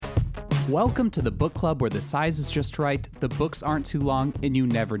Welcome to the book club where the size is just right, the books aren't too long, and you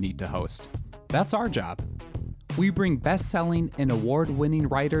never need to host. That's our job. We bring best-selling and award-winning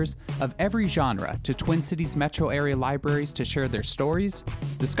writers of every genre to Twin Cities metro area libraries to share their stories,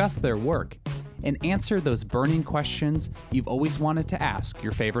 discuss their work, and answer those burning questions you've always wanted to ask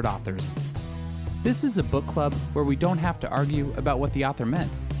your favorite authors. This is a book club where we don't have to argue about what the author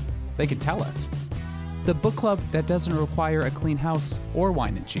meant. They can tell us. The book club that doesn't require a clean house or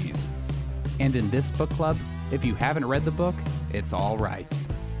wine and cheese. And in this book club, if you haven't read the book, it's all right.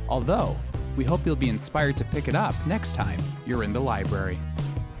 Although, we hope you'll be inspired to pick it up next time you're in the library.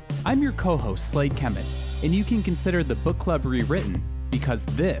 I'm your co-host, Slade Kemet, and you can consider the book club rewritten because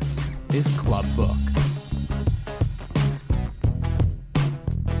this is Club Book.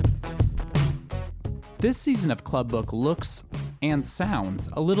 This season of Club Book looks and sounds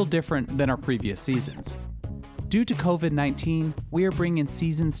a little different than our previous seasons. Due to COVID-19, we are bringing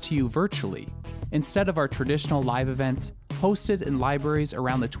seasons to you virtually, instead of our traditional live events hosted in libraries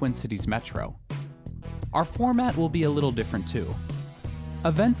around the Twin Cities metro. Our format will be a little different too.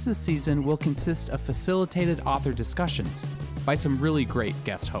 Events this season will consist of facilitated author discussions by some really great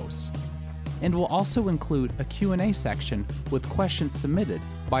guest hosts, and will also include a Q&A section with questions submitted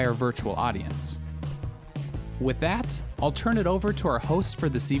by our virtual audience. With that, I'll turn it over to our host for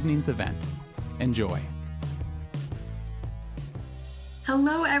this evening's event. Enjoy.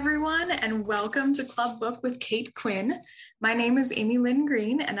 Hello, everyone, and welcome to Club Book with Kate Quinn. My name is Amy Lynn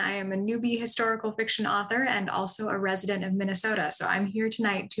Green, and I am a newbie historical fiction author and also a resident of Minnesota. So I'm here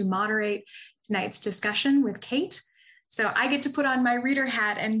tonight to moderate tonight's discussion with Kate. So I get to put on my reader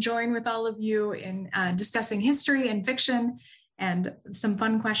hat and join with all of you in discussing history and fiction and some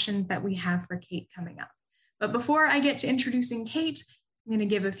fun questions that we have for Kate coming up. But before I get to introducing Kate, I'm going to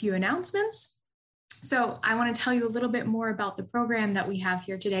give a few announcements. So I want to tell you a little bit more about the program that we have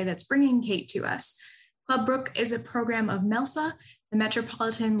here today that's bringing Kate to us. Club Book is a program of MELSA, the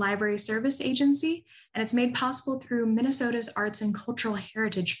Metropolitan Library Service Agency, and it's made possible through Minnesota's Arts and Cultural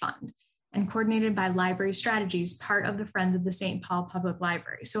Heritage Fund and coordinated by Library Strategies, part of the Friends of the St. Paul Public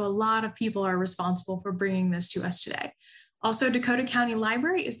Library. So a lot of people are responsible for bringing this to us today. Also, Dakota County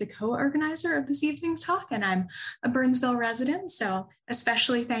Library is the co-organizer of this evening's talk, and I'm a Burnsville resident, so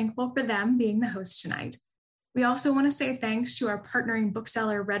especially thankful for them being the host tonight. We also want to say thanks to our partnering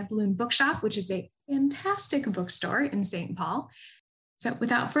bookseller, Red Balloon Bookshop, which is a fantastic bookstore in St. Paul. So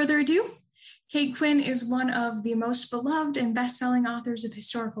without further ado, Kate Quinn is one of the most beloved and best-selling authors of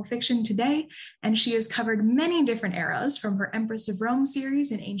historical fiction today, and she has covered many different eras, from her Empress of Rome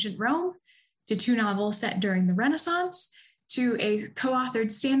series in ancient Rome, to 2 novels set during the Renaissance, to a co-authored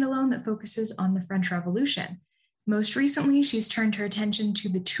standalone that focuses on the French Revolution. Most recently, she's turned her attention to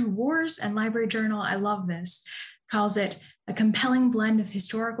the 2 wars, and Library Journal, I love this, calls it a compelling blend of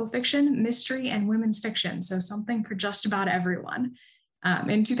historical fiction, mystery, and women's fiction, so something for just about everyone.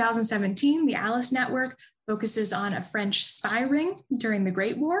 In 2017, the Alice Network focuses on a French spy ring during the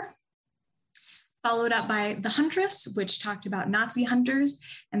Great War, followed up by The Huntress, which talked about Nazi hunters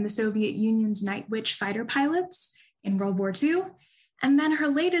and the Soviet Union's Night Witch fighter pilots in World War II. And then her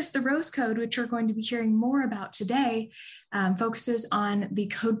latest, The Rose Code, which we're going to be hearing more about today, focuses on the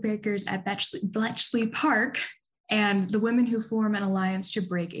codebreakers at Bletchley Park and the women who form an alliance to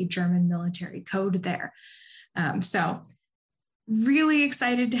break a German military code there. So really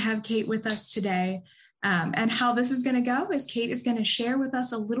excited to have Kate with us today. And how this is going to go is Kate is going to share with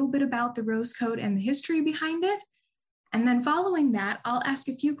us a little bit about the Rose Code and the history behind it. And then following that, I'll ask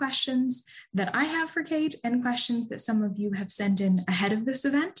a few questions that I have for Kate and questions that some of you have sent in ahead of this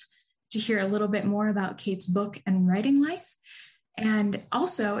event to hear a little bit more about Kate's book and writing life. And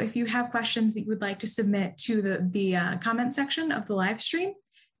also, if you have questions that you would like to submit to the comment section of the live stream,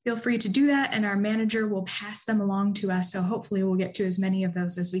 feel free to do that, and our manager will pass them along to us. So hopefully we'll get to as many of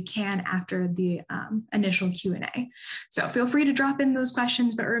those as we can after the initial Q&A. So feel free to drop in those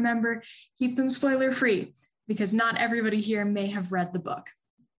questions, but remember, keep them spoiler free, because not everybody here may have read the book.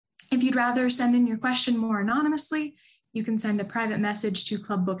 If you'd rather send in your question more anonymously, you can send a private message to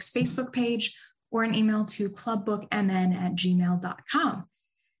Club Book's Facebook page or an email to clubbookmn@gmail.com.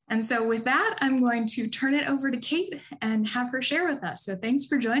 And so with that, I'm going to turn it over to Kate and have her share with us. So thanks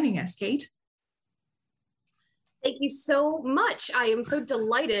for joining us, Kate. Thank you so much. I am so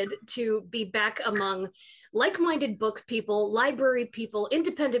delighted to be back among like-minded book people, library people,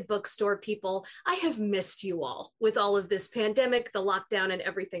 independent bookstore people. I have missed you all with all of this pandemic, the lockdown, and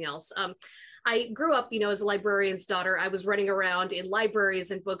everything else. I grew up, as a librarian's daughter. I was running around in libraries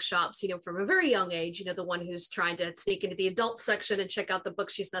and bookshops, from a very young age, the one who's trying to sneak into the adult section and check out the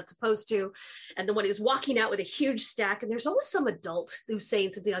books she's not supposed to, and the one who's walking out with a huge stack. And there's always some adult who's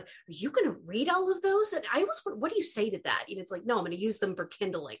saying something like, "Are you going to read all of those?" And I always, what do you say to that? It's like, no, I'm going to use them for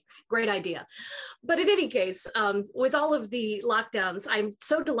kindling. Great idea. But in any case, with all of the lockdowns, I'm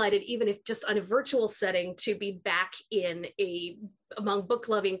so delighted, even if just on a virtual setting, to be back among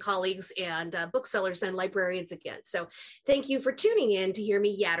book-loving colleagues and booksellers and librarians again. So thank you for tuning in to hear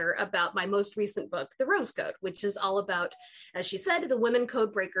me yatter about my most recent book, The Rose Code, which is all about, as she said, the women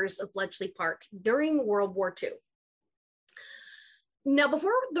code breakers of Bletchley Park during World War II. Now,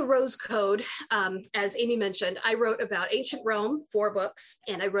 before The Rose Code, as Amy mentioned, I wrote about ancient Rome, 4 books,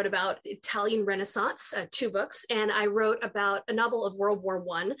 and I wrote about Italian Renaissance, 2 books, and I wrote about a novel of World War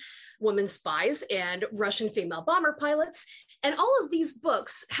I, women spies and Russian female bomber pilots. And all of these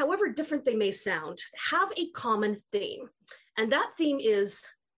books, however different they may sound, have a common theme. And that theme is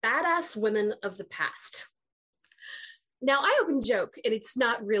badass women of the past. Now, I often joke, and it's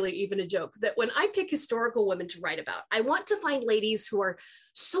not really even a joke, that when I pick historical women to write about, I want to find ladies who are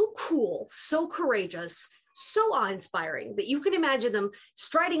so cool, so courageous, so awe-inspiring that you can imagine them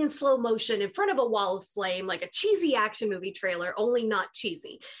striding in slow motion in front of a wall of flame like a cheesy action movie trailer, only not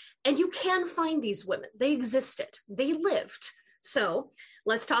cheesy. And you can find these women. They existed. They lived. So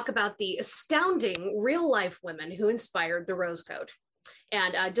let's talk about the astounding real-life women who inspired the Rose Code.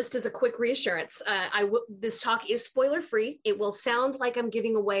 And just as a quick reassurance, this talk is spoiler-free. It will sound like I'm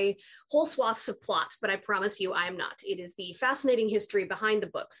giving away whole swaths of plot, but I promise you I am not. It is the fascinating history behind the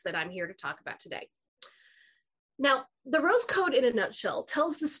books that I'm here to talk about today. Now, the Rose Code in a nutshell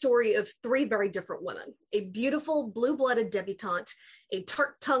tells the story of 3 very different women: a beautiful blue-blooded debutante, a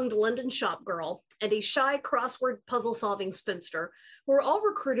tart-tongued London shop girl, and a shy crossword puzzle-solving spinster who were all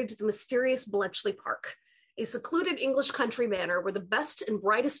recruited to the mysterious Bletchley Park, a secluded English country manor where the best and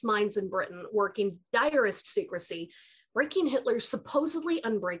brightest minds in Britain work in direst secrecy, breaking Hitler's supposedly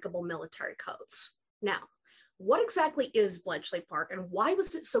unbreakable military codes. Now, what exactly is Bletchley Park, and why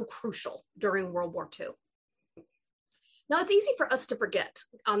was it so crucial during World War II? Now, it's easy for us to forget,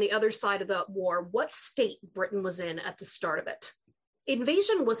 on the other side of the war, what state Britain was in at the start of it.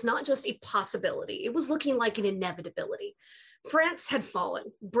 Invasion was not just a possibility, it was looking like an inevitability. France had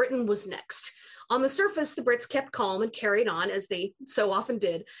fallen, Britain was next. On the surface, the Brits kept calm and carried on, as they so often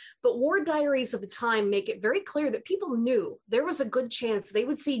did, but war diaries of the time make it very clear that people knew there was a good chance they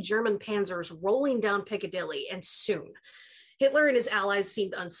would see German panzers rolling down Piccadilly, and soon. Hitler and his allies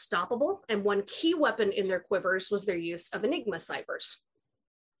seemed unstoppable, and one key weapon in their quivers was their use of Enigma ciphers.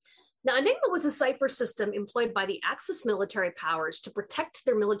 Now, Enigma was a cipher system employed by the Axis military powers to protect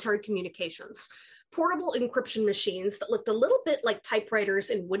their military communications. Portable encryption machines that looked a little bit like typewriters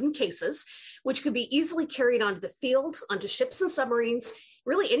in wooden cases, which could be easily carried onto the field, onto ships and submarines,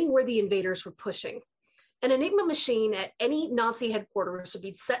 really anywhere the invaders were pushing. An Enigma machine at any Nazi headquarters would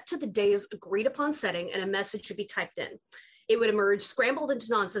be set to the day's agreed upon setting, and a message would be typed in. It would emerge scrambled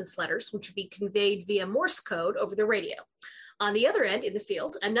into nonsense letters, which would be conveyed via Morse code over the radio. On the other end, in the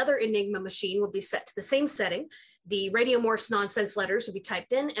field, another Enigma machine would be set to the same setting. The radio Morse nonsense letters would be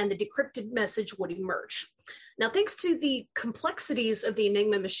typed in, and the decrypted message would emerge. Now, thanks to the complexities of the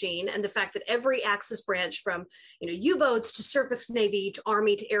Enigma machine and the fact that every Axis branch, from U-boats to surface navy to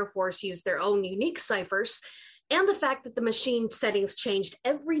army to air force, used their own unique ciphers, and the fact that the machine settings changed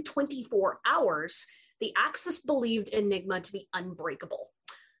every 24 hours, the Axis believed Enigma to be unbreakable.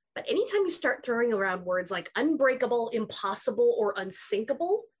 But anytime you start throwing around words like unbreakable, impossible, or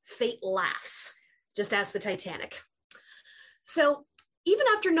unsinkable, fate laughs. Just ask the Titanic. So even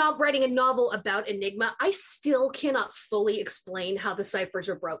after writing a novel about Enigma, I still cannot fully explain how the ciphers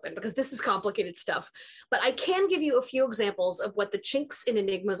are broken, because this is complicated stuff. But I can give you a few examples of what the chinks in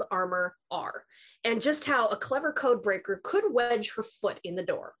Enigma's armor are, and just how a clever code breaker could wedge her foot in the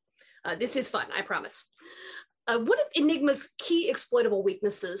door. This is fun, I promise. One of Enigma's key exploitable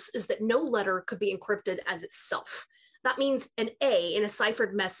weaknesses is that no letter could be encrypted as itself. That means an A in a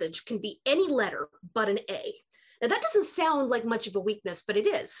ciphered message can be any letter but an A. Now, that doesn't sound like much of a weakness, but it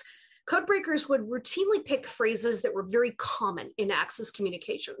is. Codebreakers would routinely pick phrases that were very common in Axis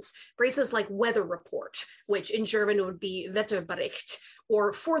communications. Phrases like weather report, which in German would be Wetterbericht,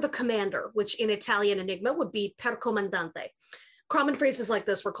 or for the commander, which in Italian Enigma would be per comandante. Common phrases like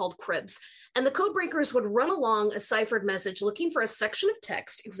this were called cribs. And the code breakers would run along a ciphered message looking for a section of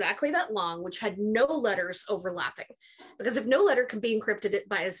text exactly that long, which had no letters overlapping. Because if no letter can be encrypted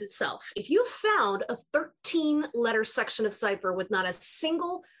by itself, if you found a 13-letter section of cipher with not a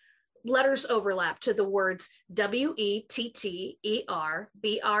single letters overlap to the words WETTERBRICHT,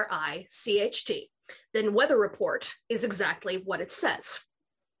 then weather report is exactly what it says.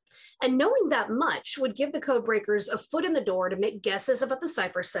 And knowing that much would give the code breakers a foot in the door to make guesses about the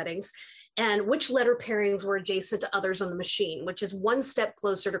cipher settings and which letter pairings were adjacent to others on the machine, which is one step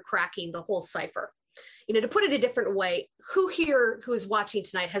closer to cracking the whole cipher. You know, to put it a different way, who here who is watching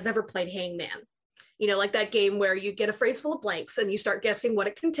tonight has ever played Hangman? You know, like that game where you get a phrase full of blanks and you start guessing what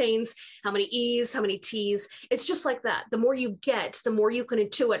it contains, how many E's, how many T's. It's just like that. The more you get, the more you can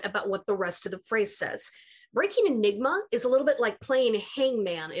intuit about what the rest of the phrase says. Breaking Enigma is a little bit like playing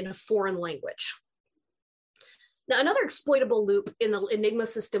Hangman in a foreign language. Now, another exploitable loop in the Enigma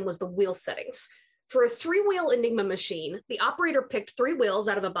system was the wheel settings. For a 3-wheel Enigma machine, the operator picked 3 wheels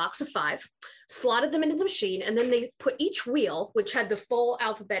out of a box of 5, slotted them into the machine, and then they put each wheel, which had the full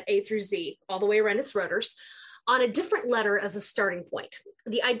alphabet A through Z, all the way around its rotors, on a different letter as a starting point.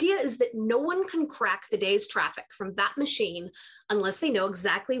 The idea is that no one can crack the day's traffic from that machine unless they know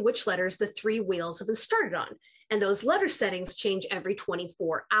exactly which letters the 3 wheels have been started on. And those letter settings change every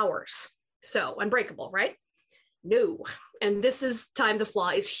 24 hours. So unbreakable, right? No. And this is time the flaw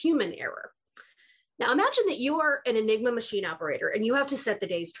is human error. Now imagine that you are an Enigma machine operator and you have to set the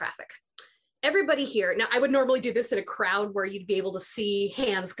day's traffic. Everybody here, now I would normally do this in a crowd where you'd be able to see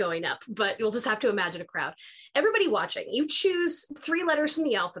hands going up, but you'll just have to imagine a crowd. Everybody watching, you choose 3 letters from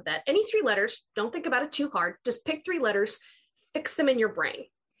the alphabet, any 3 letters, don't think about it too hard, just pick 3 letters, fix them in your brain.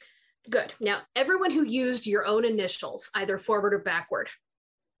 Good, now everyone who used your own initials, either forward or backward,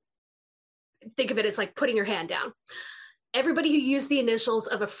 think of it as like putting your hand down. Everybody who used the initials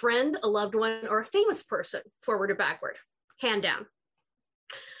of a friend, a loved one, or a famous person, forward or backward, hand down.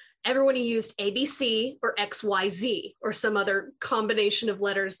 Everyone who used ABC or XYZ or some other combination of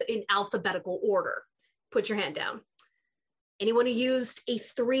letters in alphabetical order, put your hand down. Anyone who used a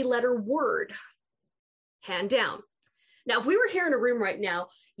 3-letter word, hand down. Now, if we were here in a room right now,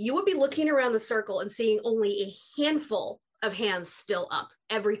 you would be looking around the circle and seeing only a handful of hands still up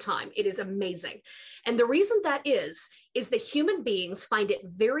every time. It is amazing. And the reason that is that human beings find it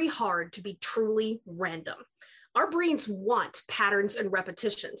very hard to be truly random. Our brains want patterns and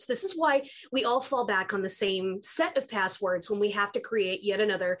repetitions. This is why we all fall back on the same set of passwords when we have to create yet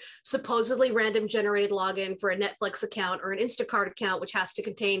another supposedly random generated login for a Netflix account or an Instacart account, which has to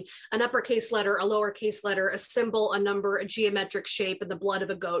contain an uppercase letter, a lowercase letter, a symbol, a number, a geometric shape, and the blood of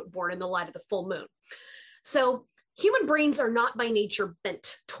a goat born in the light of the full moon. So human brains are not by nature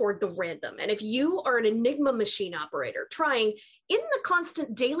bent toward the random. And if you are an Enigma machine operator trying in the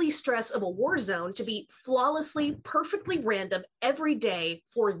constant daily stress of a war zone to be flawlessly, perfectly random every day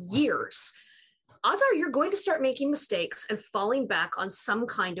for years, odds are you're going to start making mistakes and falling back on some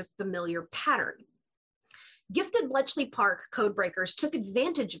kind of familiar pattern. Gifted Bletchley Park codebreakers took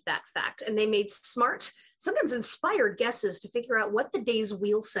advantage of that fact, and they made smart, sometimes inspired guesses to figure out what the day's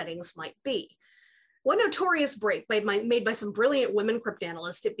wheel settings might be. One notorious break made by some brilliant women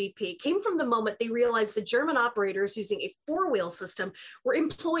cryptanalysts at BP came from the moment they realized the German operators using a 4-wheel system were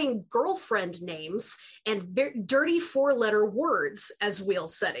employing girlfriend names and dirty 4-letter words as wheel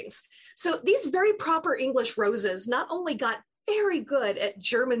settings. So these very proper English roses not only got very good at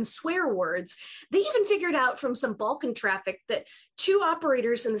German swear words, they even figured out from some Balkan traffic that 2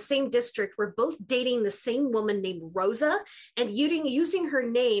 operators in the same district were both dating the same woman named Rosa and using her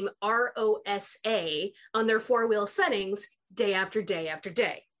name ROSA on their 4-wheel settings day after day after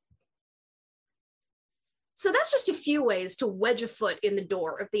day. So that's just a few ways to wedge a foot in the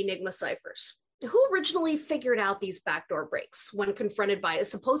door of the Enigma ciphers. Who originally figured out these backdoor breaks when confronted by a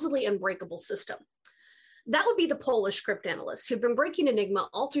supposedly unbreakable system? That would be the Polish cryptanalysts who'd been breaking Enigma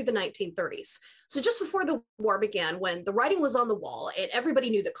all through the 1930s. So just before the war began, when the writing was on the wall and everybody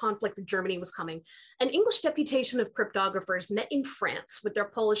knew that conflict with Germany was coming, an English deputation of cryptographers met in France with their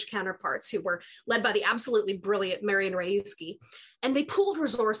Polish counterparts who were led by the absolutely brilliant Marian Rejewski, and they pooled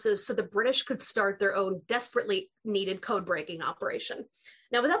resources so the British could start their own desperately needed code-breaking operation.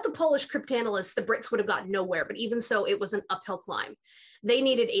 Now, without the Polish cryptanalysts, the Brits would have gotten nowhere, but even so, it was an uphill climb. They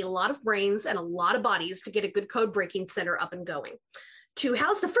needed a lot of brains and a lot of bodies to get a good code-breaking center up and going. To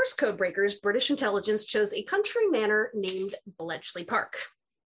house the first code breakers, British intelligence chose a country manor named Bletchley Park.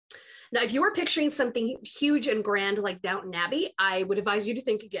 Now, if you are picturing something huge and grand like Downton Abbey, I would advise you to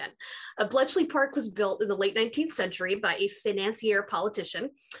think again. Bletchley Park was built in the late 19th century by a financier politician,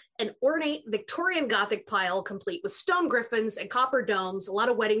 an ornate Victorian Gothic pile complete with stone griffins and copper domes, a lot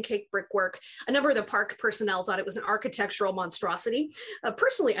of wedding cake brickwork. A number of the park personnel thought it was an architectural monstrosity.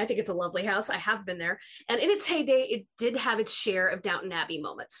 Personally, I think it's a lovely house. I have been there. And in its heyday, it did have its share of Downton Abbey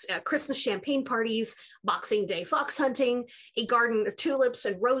moments. Christmas champagne parties, Boxing Day fox hunting, a garden of tulips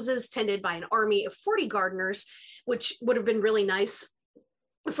and roses tended by an army of 40 gardeners, which would have been really nice.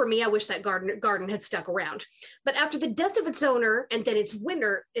 For me, I wish that garden had stuck around. But after the death of its owner and then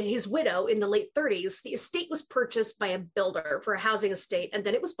his widow in the late 30s, the estate was purchased by a builder for a housing estate, and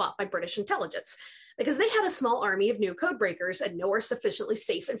then it was bought by British intelligence because they had a small army of new code breakers and nowhere sufficiently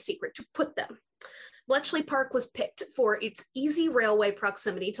safe and secret to put them. Bletchley Park was picked for its easy railway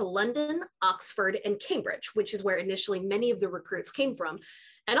proximity to London, Oxford, and Cambridge, which is where initially many of the recruits came from,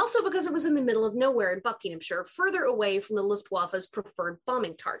 and also because it was in the middle of nowhere in Buckinghamshire, further away from the Luftwaffe's preferred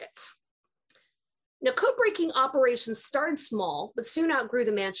bombing targets. Now, code-breaking operations started small, but soon outgrew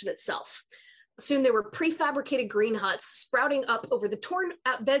the mansion itself. Soon there were prefabricated green huts sprouting up over the torn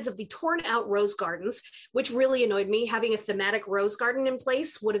out beds of the torn out rose gardens, which really annoyed me. Having a thematic rose garden in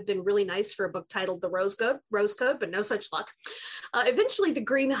place would have been really nice for a book titled The Rose Code, but no such luck. Eventually, the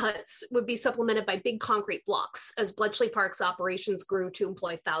green huts would be supplemented by big concrete blocks as Bletchley Park's operations grew to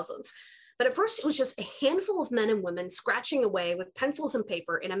employ thousands. But at first, it was just a handful of men and women scratching away with pencils and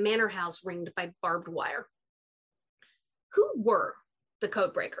paper in a manor house ringed by barbed wire. Who were the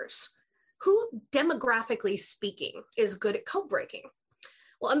code breakers? Who, demographically speaking, is good at code breaking?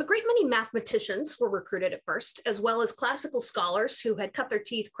 Well, a great many mathematicians were recruited at first, as well as classical scholars who had cut their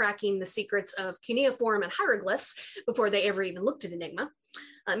teeth cracking the secrets of cuneiform and hieroglyphs before they ever even looked at Enigma.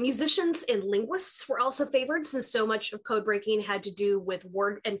 Musicians and linguists were also favored, since so much of code breaking had to do with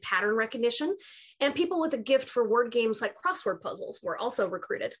word and pattern recognition, and people with a gift for word games like crossword puzzles were also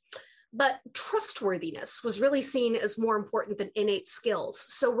recruited. But trustworthiness was really seen as more important than innate skills,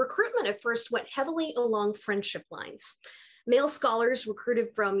 so recruitment at first went heavily along friendship lines. Male scholars recruited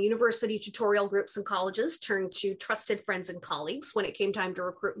from university tutorial groups and colleges turned to trusted friends and colleagues when it came time to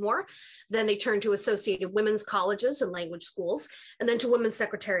recruit more. Then they turned to associated women's colleges and language schools, and then to women's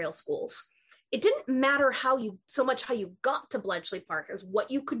secretarial schools. It didn't matter so much how you got to Bletchley Park as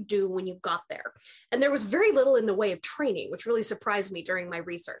what you could do when you got there. And there was very little in the way of training, which really surprised me during my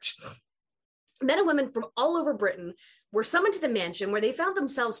research. Men and women from all over Britain were summoned to the mansion, where they found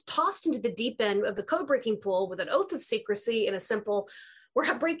themselves tossed into the deep end of the code-breaking pool with an oath of secrecy and a simple,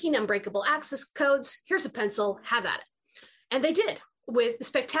 "We're breaking unbreakable access codes. Here's a pencil. Have at it." And they did, with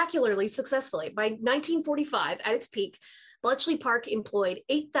spectacularly successfully. By 1945, at its peak, Bletchley Park employed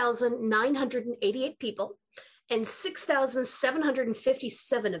 8,988 people, and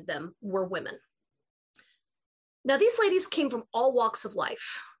 6,757 of them were women. Now, these ladies came from all walks of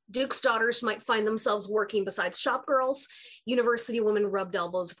life. Duke's daughters might find themselves working beside shop girls. University women rubbed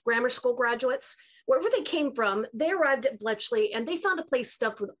elbows with grammar school graduates. Wherever they came from, they arrived at Bletchley and they found a place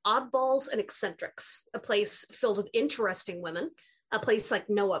stuffed with oddballs and eccentrics, a place filled with interesting women, a place like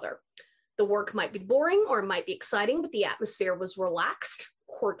no other. The work might be boring or it might be exciting, but the atmosphere was relaxed,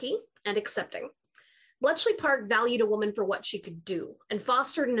 quirky, and accepting. Bletchley Park valued a woman for what she could do and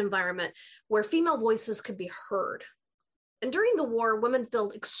fostered an environment where female voices could be heard. And during the war, women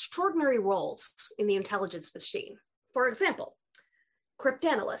filled extraordinary roles in the intelligence machine. For example,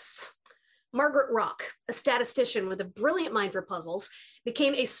 cryptanalysts. Margaret Rock, a statistician with a brilliant mind for puzzles,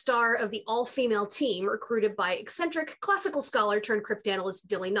 became a star of the all-female team recruited by eccentric classical scholar turned cryptanalyst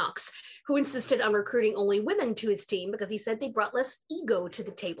Dilly Knox, who insisted on recruiting only women to his team because he said they brought less ego to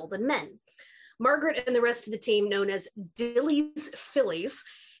the table than men. Margaret and the rest of the team, known as Dilly's Fillies,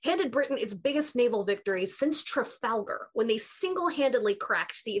 handed Britain its biggest naval victory since Trafalgar, when they single-handedly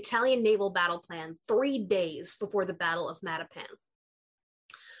cracked the Italian naval battle plan 3 days before the Battle of Matapan.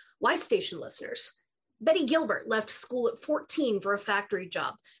 Y Station listeners. Betty Gilbert left school at 14 for a factory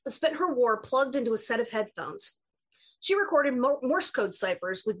job, but spent her war plugged into a set of headphones. She recorded Morse code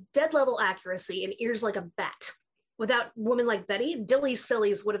ciphers with dead-level accuracy and ears like a bat. Without women like Betty, Dilly's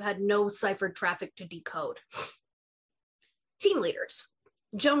Fillies would have had no ciphered traffic to decode. Team leaders.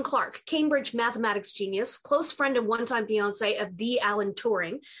 Joan Clark, Cambridge mathematics genius, close friend and one-time fiance of the Alan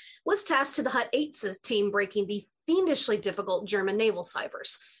Turing, was tasked to the Hut 8's team breaking the fiendishly difficult German naval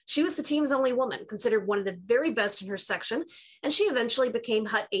ciphers. She was the team's only woman, considered one of the very best in her section, and she eventually became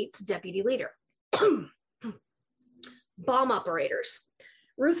Hut 8's deputy leader. Bomb operators.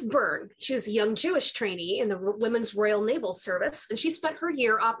 Ruth Byrne, she was a young Jewish trainee in the Women's Royal Naval Service, and she spent her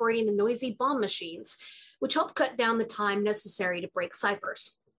year operating the noisy bomb machines, which helped cut down the time necessary to break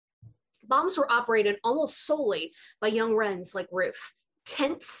ciphers. Bombs were operated almost solely by young wrens like Ruth.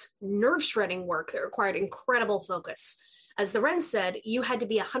 Tense, nerve-shredding work that required incredible focus. As the Wren said, you had to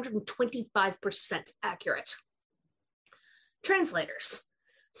be 125% accurate. Translators.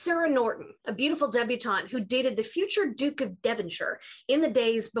 Sarah Norton, a beautiful debutante who dated the future Duke of Devonshire in the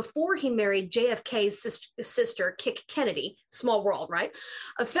days before he married JFK's sister, Kik Kennedy, small world, right?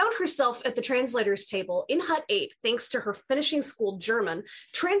 Found herself at the translators table in Hut 8 thanks to her finishing school German,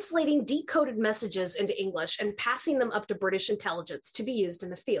 translating decoded messages into English and passing them up to British intelligence to be used in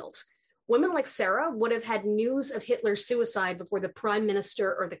the field. Women like Sarah would have had news of Hitler's suicide before the prime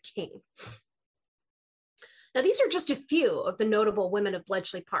minister or the king. Now, these are just a few of the notable women of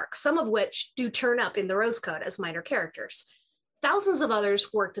Bletchley Park, some of which do turn up in the Rose Code as minor characters. Thousands of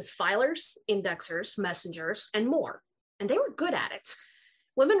others worked as filers, indexers, messengers, and more, and they were good at it.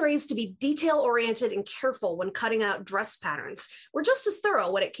 Women raised to be detail-oriented and careful when cutting out dress patterns were just as thorough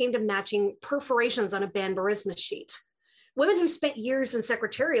when it came to matching perforations on a Banbarisma sheet. Women who spent years in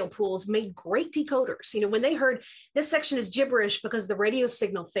secretarial pools made great decoders. When they heard this section is gibberish because the radio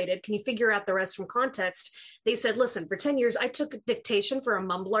signal faded, can you figure out the rest from context? They said, listen, for 10 years, I took dictation for a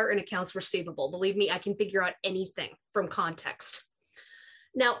mumbler in accounts receivable. Believe me, I can figure out anything from context.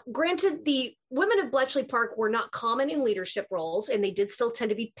 Now, granted, the women of Bletchley Park were not common in leadership roles, and they did still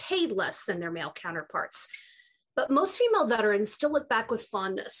tend to be paid less than their male counterparts. But most female veterans still look back with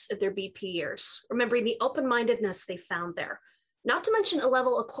fondness at their BP years, remembering the open-mindedness they found there, not to mention a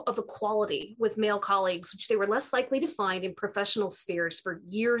level of equality with male colleagues, which they were less likely to find in professional spheres for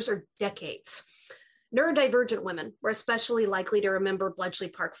years or decades. Neurodivergent women were especially likely to remember Bletchley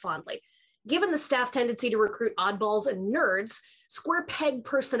Park fondly. Given the staff tendency to recruit oddballs and nerds, square peg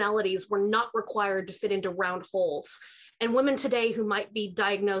personalities were not required to fit into round holes. And women today who might be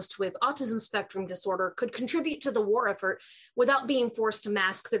diagnosed with autism spectrum disorder could contribute to the war effort without being forced to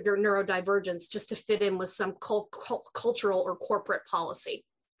mask their neurodivergence just to fit in with some cultural or corporate policy.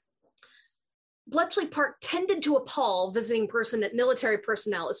 Bletchley Park tended to appall visiting military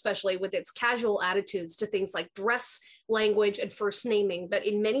personnel, especially with its casual attitudes to things like dress, language, and first naming, but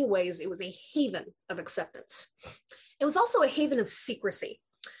in many ways, it was a haven of acceptance. It was also a haven of secrecy.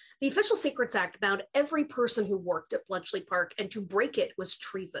 The Official Secrets Act bound every person who worked at Bletchley Park, and to break it was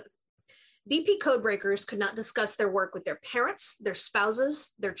treason. BP codebreakers could not discuss their work with their parents, their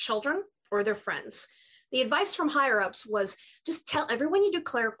spouses, their children, or their friends. The advice from higher-ups was just tell everyone you do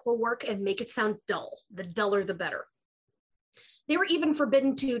clerical work and make it sound dull. The duller, the better. They were even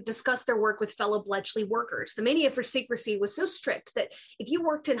forbidden to discuss their work with fellow Bletchley workers. The mania for secrecy was so strict that if you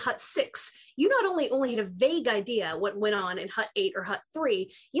worked in Hut 6, you not only had a vague idea what went on in Hut 8 or Hut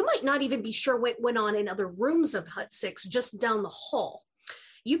 3, you might not even be sure what went on in other rooms of Hut 6 just down the hall.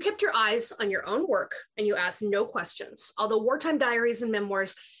 You kept your eyes on your own work and you asked no questions, although wartime diaries and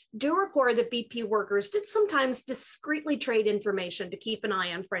memoirs do record that BP workers did sometimes discreetly trade information to keep an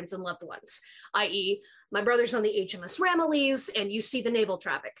eye on friends and loved ones, i.e., my brother's on the HMS Ramillies and you see the naval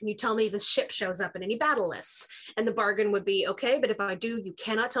traffic. Can you tell me this ship shows up in any battle lists? And the bargain would be, okay, but if I do, you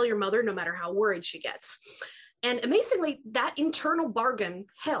cannot tell your mother no matter how worried she gets. And amazingly, that internal bargain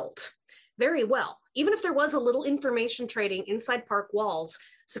held very well. Even if there was a little information trading inside park walls,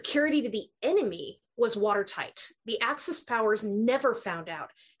 security to the enemy was watertight. The Axis powers never found out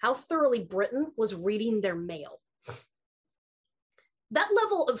how thoroughly Britain was reading their mail. That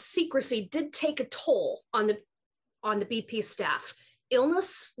level of secrecy did take a toll on the BP staff.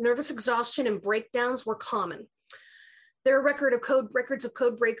 Illness, nervous exhaustion, and breakdowns were common. There are records of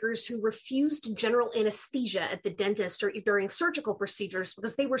code breakers who refused general anesthesia at the dentist or during surgical procedures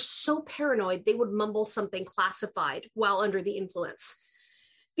because they were so paranoid they would mumble something classified while under the influence.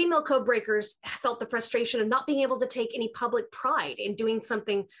 Female code breakers felt the frustration of not being able to take any public pride in doing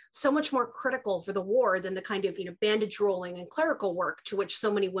something so much more critical for the war than the kind of bandage rolling and clerical work to which so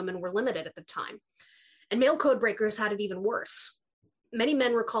many women were limited at the time. And male code breakers had it even worse. Many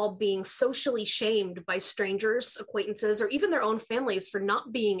men recalled being socially shamed by strangers, acquaintances, or even their own families for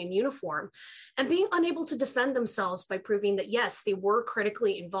not being in uniform and being unable to defend themselves by proving that, yes, they were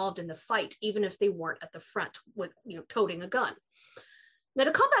critically involved in the fight, even if they weren't at the front with, toting a gun. Now,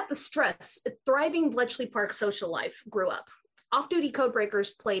 to combat the stress, a thriving Bletchley Park social life grew up. Off-duty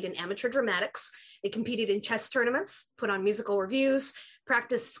codebreakers played in amateur dramatics. They competed in chess tournaments, put on musical reviews,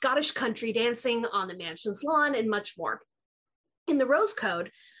 practiced Scottish country dancing on the mansion's lawn, and much more. In the Rose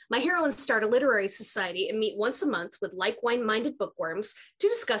Code, my heroines start a literary society and meet once a month with like-minded bookworms to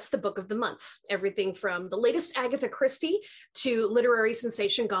discuss the book of the month, everything from the latest Agatha Christie to literary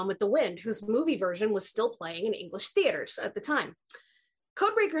sensation Gone with the Wind, whose movie version was still playing in English theaters at the time.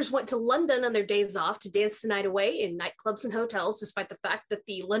 Codebreakers went to London on their days off to dance the night away in nightclubs and hotels, despite the fact that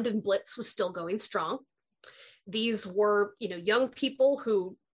the London Blitz was still going strong. These were, young people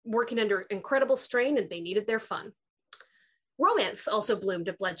who working under incredible strain and they needed their fun. Romance also bloomed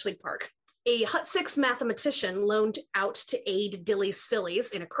at Bletchley Park. A Hut 6 mathematician loaned out to aid Dilly's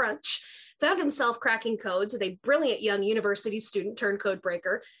fillies in a crunch, found himself cracking codes with a brilliant young university student turned code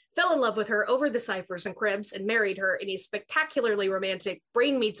breaker, fell in love with her over the ciphers and cribs, and married her in a spectacularly romantic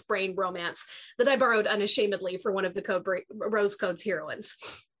brain meets brain romance that I borrowed unashamedly for one of the Rose Code's heroines.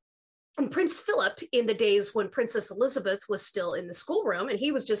 And Prince Philip, in the days when Princess Elizabeth was still in the schoolroom and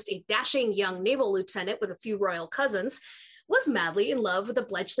he was just a dashing young naval lieutenant with a few royal cousins, was madly in love with a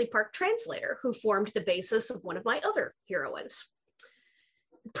Bletchley Park translator who formed the basis of one of my other heroines.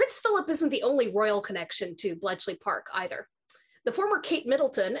 Prince Philip isn't the only royal connection to Bletchley Park either. The former Kate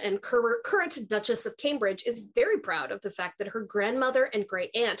Middleton and current Duchess of Cambridge is very proud of the fact that her grandmother and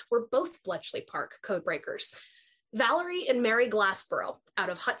great aunt were both Bletchley Park codebreakers, Valerie and Mary Glassborough out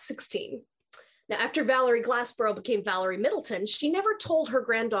of Hut 16. Now, after Valerie Glassborough became Valerie Middleton, she never told her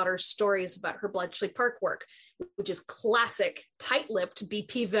granddaughter stories about her Bletchley Park work, which is classic tight-lipped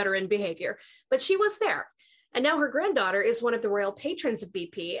BP veteran behavior, but she was there. And now her granddaughter is one of the royal patrons of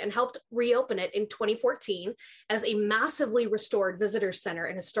BP and helped reopen it in 2014 as a massively restored visitor center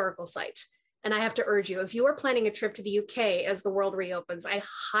and historical site. And I have to urge you, if you are planning a trip to the UK as the world reopens, I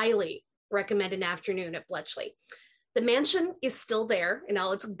highly recommend an afternoon at Bletchley. The mansion is still there in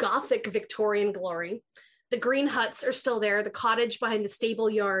all its Gothic Victorian glory. The green huts are still there. The cottage behind the stable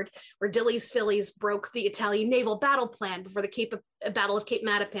yard where Dilly's fillies broke the Italian naval battle plan before the Battle of Cape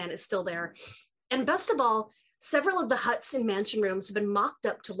Matapan is still there. And best of all, several of the huts and mansion rooms have been mocked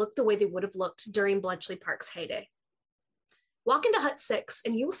up to look the way they would have looked during Bletchley Park's heyday. Walk into Hut 6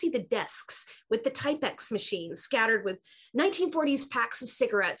 and you will see the desks with the Typex machines scattered with 1940s packs of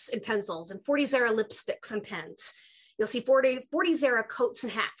cigarettes and pencils and 40s era lipsticks and pens. You'll see 40s era coats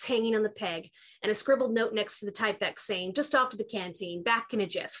and hats hanging on the peg and a scribbled note next to the Typex saying, just off to the canteen, back in a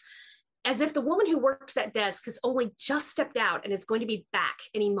jiff. As if the woman who worked that desk has only just stepped out and is going to be back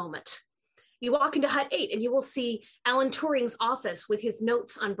any moment. You walk into Hut 8 and you will see Alan Turing's office with his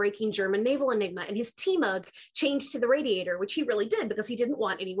notes on breaking German naval enigma and his tea mug changed to the radiator, which he really did because he didn't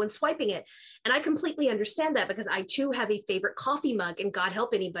want anyone swiping it. And I completely understand that because I too have a favorite coffee mug and God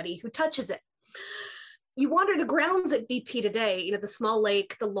help anybody who touches it. You wander the grounds at BP today, the small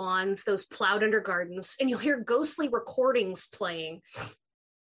lake, the lawns, those plowed under gardens, and you'll hear ghostly recordings playing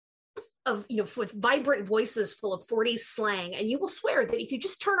of, with vibrant voices full of 40s slang. And you will swear that if you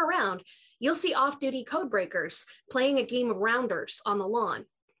just turn around, you'll see off-duty codebreakers playing a game of rounders on the lawn.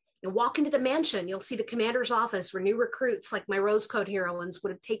 Walk into the mansion, you'll see the commander's office where new recruits like my Rose Code heroines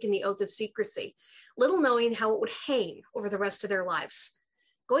would have taken the oath of secrecy, little knowing how it would hang over the rest of their lives.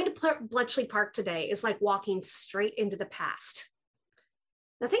 Going to Bletchley Park today is like walking straight into the past.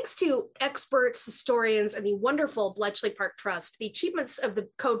 Now, thanks to experts, historians, and the wonderful Bletchley Park Trust, the achievements of the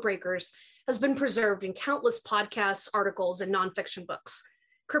codebreakers has been preserved in countless podcasts, articles, and nonfiction books.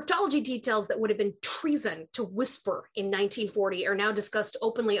 Cryptology details that would have been treason to whisper in 1940 are now discussed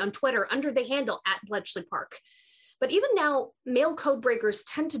openly on Twitter under the handle @Bletchley Park. But even now, male codebreakers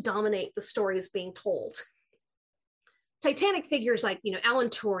tend to dominate the stories being told. Titanic figures like, Alan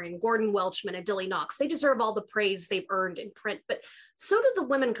Turing, Gordon Welchman, and Dilly Knox, they deserve all the praise they've earned in print, but so do the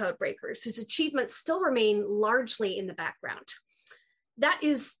women codebreakers, whose achievements still remain largely in the background. That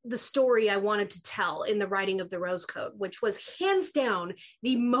is the story I wanted to tell in the writing of the Rose Code, which was hands down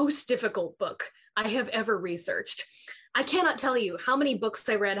the most difficult book I have ever researched. I cannot tell you how many books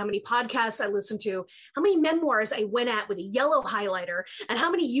I read, how many podcasts I listened to, how many memoirs I went at with a yellow highlighter, and how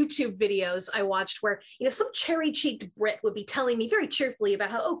many YouTube videos I watched where, some cherry-cheeked Brit would be telling me very cheerfully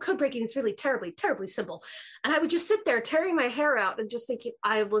about how, codebreaking is really terribly, terribly simple. And I would just sit there tearing my hair out and just thinking,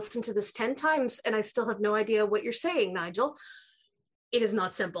 I have listened to this 10 times and I still have no idea what you're saying, Nigel. It is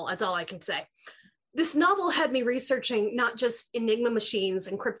not simple. That's all I can say. This novel had me researching not just Enigma machines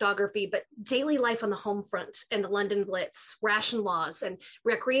and cryptography, but daily life on the home front and the London Blitz, ration laws and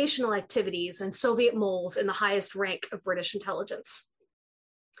recreational activities and Soviet moles in the highest rank of British intelligence.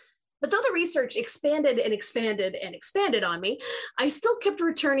 But though the research expanded and expanded and expanded on me, I still kept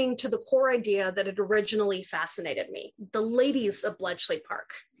returning to the core idea that had originally fascinated me, the ladies of Bletchley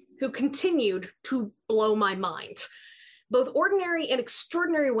Park, who continued to blow my mind. Both ordinary and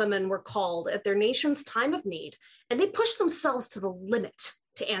extraordinary women were called at their nation's time of need, and they pushed themselves to the limit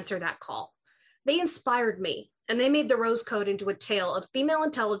to answer that call. They inspired me, and they made the Rose Code into a tale of female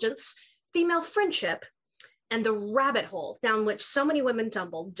intelligence, female friendship, and the rabbit hole down which so many women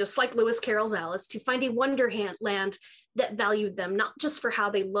tumbled, just like Lewis Carroll's Alice, to find a wonderland that valued them, not just for how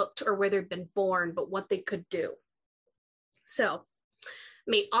they looked or where they'd been born, but what they could do. So,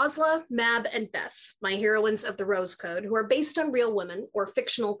 meet Osla, Mab, and Beth, my heroines of the Rose Code, who are based on real women or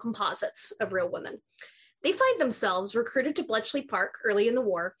fictional composites of real women. They find themselves recruited to Bletchley Park early in the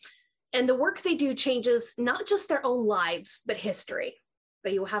war, and the work they do changes not just their own lives, but history.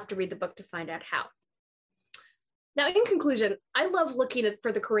 But you will have to read the book to find out how. Now, in conclusion, I love looking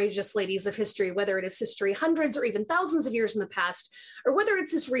for the courageous ladies of history, whether it is history hundreds or even thousands of years in the past, or whether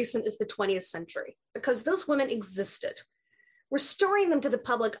it's as recent as the 20th century, because those women existed. Restoring them to the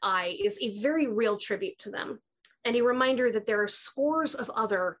public eye is a very real tribute to them, and a reminder that there are scores of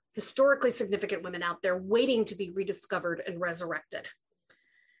other historically significant women out there waiting to be rediscovered and resurrected.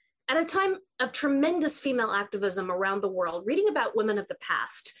 At a time of tremendous female activism around the world, reading about women of the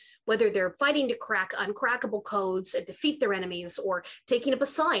past, whether they're fighting to crack uncrackable codes and defeat their enemies, or taking up a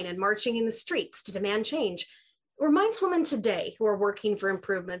sign and marching in the streets to demand change, reminds women today who are working for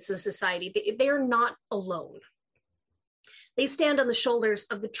improvements in society they are not alone. They stand on the shoulders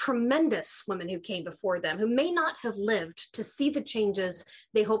of the tremendous women who came before them, who may not have lived to see the changes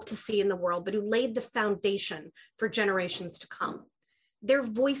they hope to see in the world, but who laid the foundation for generations to come. Their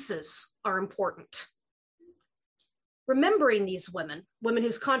voices are important. Remembering these women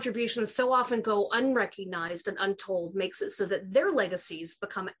whose contributions so often go unrecognized and untold, makes it so that their legacies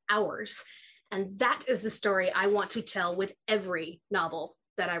become ours. And that is the story I want to tell with every novel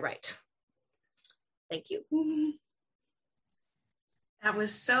that I write. Thank you. That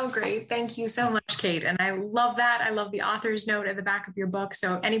was so great. Thank you so much, Kate. And I love that. I love the author's note at the back of your book.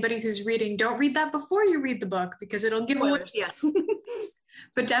 So anybody who's reading, don't read that before you read the book, because it'll give away. Yes.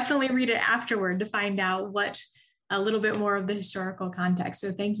 But definitely read it afterward to find out what a little bit more of the historical context.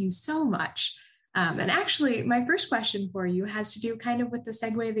 So thank you so much. And actually, my first question for you has to do kind of with the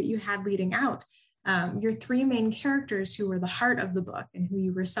segue that you had leading out. Your three main characters who were the heart of the book and who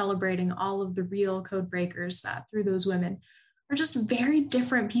you were celebrating all of the real code breakers through those women are just very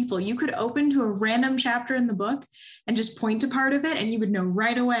different people. You could open to a random chapter in the book and just point to part of it, and you would know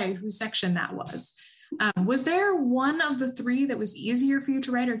right away whose section that was. Was there one of the three that was easier for you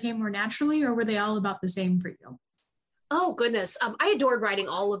to write or came more naturally, or were they all about the same for you? Oh, goodness. I adored writing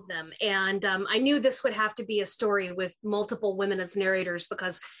all of them. And I knew this would have to be a story with multiple women as narrators,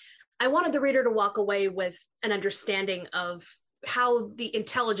 because I wanted the reader to walk away with an understanding of how the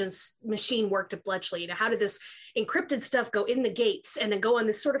intelligence machine worked at Bletchley. How did this encrypted stuff go in the gates and then go on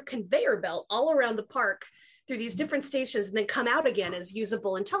this sort of conveyor belt all around the park through these different stations and then come out again as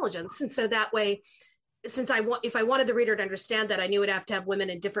usable intelligence. And so that way, since if I wanted the reader to understand that, I knew I'd have to have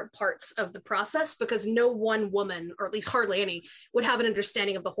women in different parts of the process, because no one woman, or at least hardly any, would have an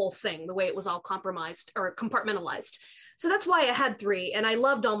understanding of the whole thing, the way it was all compromised or compartmentalized. So that's why I had three, and I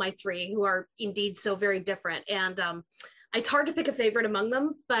loved all my three, who are indeed so very different. And it's hard to pick a favorite among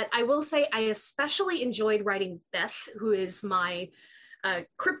them, but I will say I especially enjoyed writing Beth, who is my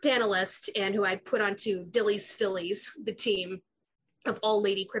cryptanalyst and who I put onto Dilly's Fillies, the team of all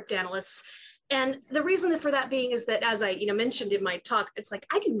lady cryptanalysts. And the reason for that being is that, as I mentioned in my talk, it's like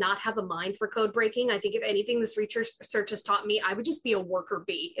I do not have a mind for code breaking. I think if anything this research has taught me, I would just be a worker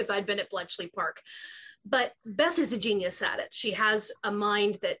bee if I'd been at Bletchley Park. But Beth is a genius at it. She has a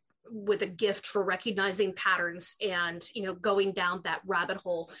mind that with a gift for recognizing patterns and going down that rabbit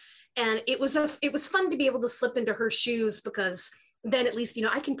hole. And it was fun to be able to slip into her shoes, because then at least,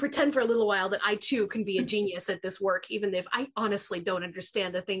 I can pretend for a little while that I too can be a genius at this work, even if I honestly don't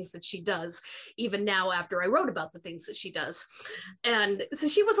understand the things that she does, even now after I wrote about the things that she does. And so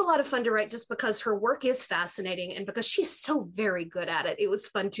she was a lot of fun to write, just because her work is fascinating and because she's so very good at it. It was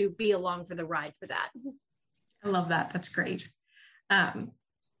fun to be along for the ride for that. I love that. That's great.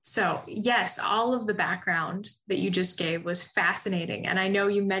 So yes, all of the background that you just gave was fascinating. And I know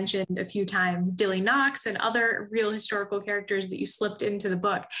you mentioned a few times Dilly Knox and other real historical characters that you slipped into the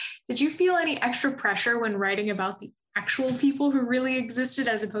book. Did you feel any extra pressure when writing about the actual people who really existed,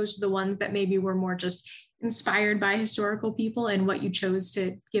 as opposed to the ones that maybe were more just inspired by historical people, and what you chose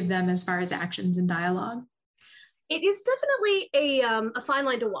to give them as far as actions and dialogue? It is definitely a fine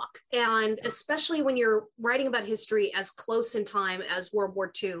line to walk, and especially when you're writing about history as close in time as World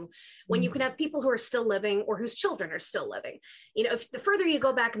War II, when you can have people who are still living or whose children are still living. If the further you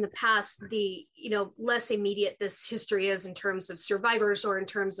go back in the past, the less immediate this history is in terms of survivors or in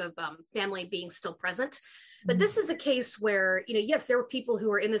terms of family being still present. But this is a case where, yes, there were people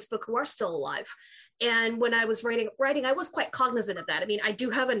who are in this book who are still alive. And when I was writing, I was quite cognizant of that. I mean, I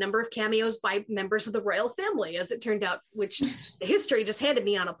do have a number of cameos by members of the royal family, as it turned out, which the history just handed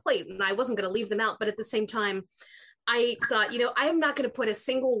me on a plate, and I wasn't going to leave them out. But at the same time, I thought, I am not going to put a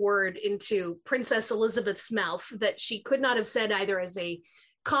single word into Princess Elizabeth's mouth that she could not have said either as a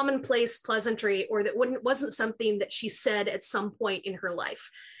commonplace pleasantry, or that wasn't something that she said at some point in her life.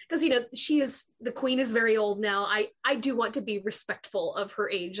 Because, the queen is very old now. I do want to be respectful of her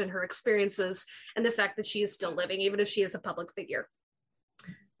age and her experiences and the fact that she is still living, even if she is a public figure.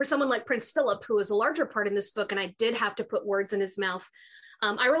 For someone like Prince Philip, who is a larger part in this book, and I did have to put words in his mouth,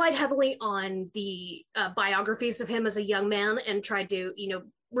 I relied heavily on the biographies of him as a young man and tried to,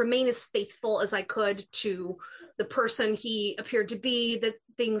 remain as faithful as I could to the person he appeared to be,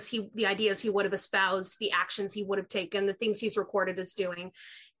 the ideas he would have espoused, the actions he would have taken, the things he's recorded as doing.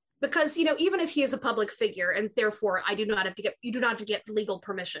 Because, even if he is a public figure, and therefore you do not have to get legal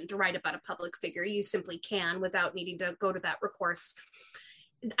permission to write about a public figure, you simply can without needing to go to that recourse.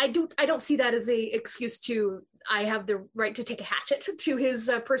 I don't see that as a excuse to, I have the right to take a hatchet to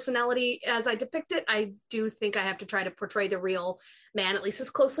his personality as I depict it. I do think I have to try to portray the real man, at least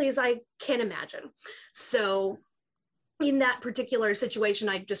as closely as I can imagine. So in that particular situation,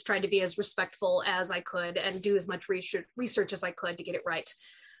 I just tried to be as respectful as I could and do as much research as I could to get it right.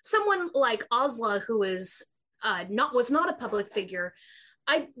 Someone like Ozla, who was not a public figure,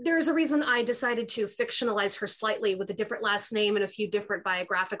 there's a reason I decided to fictionalize her slightly with a different last name and a few different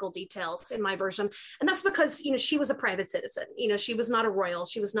biographical details in my version. And that's because, she was a private citizen. She was not a royal.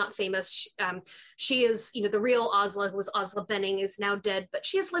 She was not famous. She is, the real Ozla, who was Ozla Benning, is now dead, but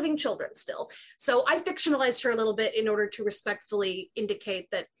she has living children still. So I fictionalized her a little bit in order to respectfully indicate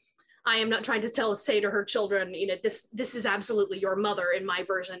that I am not trying to say to her children, this is absolutely your mother in my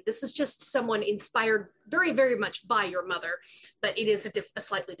version. This is just someone inspired very, very much by your mother, but it is a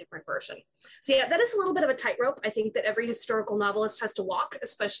slightly different version. So yeah, that is a little bit of a tightrope. I think that every historical novelist has to walk,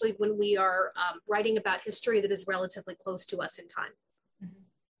 especially when we are writing about history that is relatively close to us in time.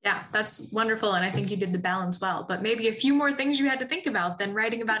 Yeah, that's wonderful. And I think you did the balance well, but maybe a few more things you had to think about than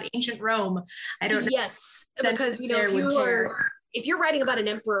writing about ancient Rome. I don't know. Yes, because if you're writing about an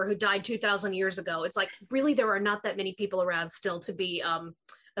emperor who died 2,000 years ago, it's like, really, there are not that many people around still to be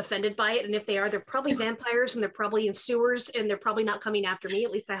offended by it. And if they are, they're probably vampires and they're probably in sewers and they're probably not coming after me.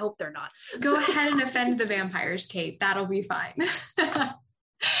 At least I hope they're not. Go ahead and offend the vampires, Kate. That'll be fine.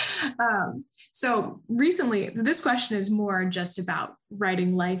 So recently, this question is more just about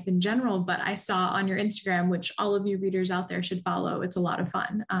writing life in general, but I saw on your Instagram, which all of you readers out there should follow. It's a lot of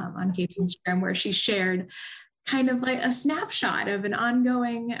fun on Kate's Instagram, where she shared kind of like a snapshot of an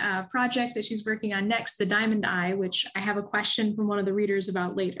ongoing project that she's working on next, The Diamond Eye, which I have a question from one of the readers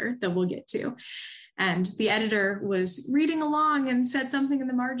about later that we'll get to. And the editor was reading along and said something in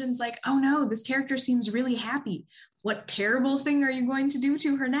the margins like, oh no, this character seems really happy. What terrible thing are you going to do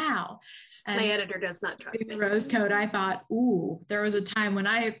to her now? And my editor does not trust me. Rose Code, I thought, ooh, there was a time when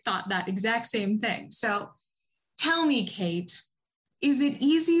I thought that exact same thing. So tell me, Kate, is it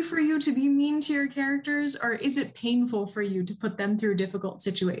easy for you to be mean to your characters, or is it painful for you to put them through difficult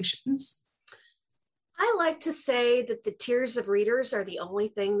situations? I like to say that the tears of readers are the only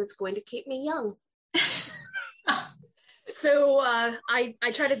thing that's going to keep me young. So I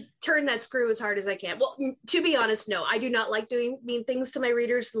try to turn that screw as hard as I can. Well, to be honest, no, I do not like doing mean things to my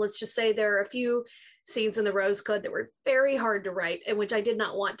readers. And let's just say there are a few scenes in the Rose Code that were very hard to write and which I did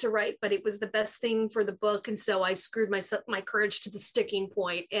not want to write, but it was the best thing for the book. And so I screwed my courage to the sticking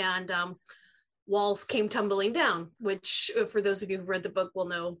point, and walls came tumbling down, which for those of you who've read the book will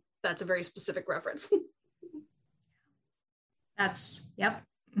know that's a very specific reference. Yep.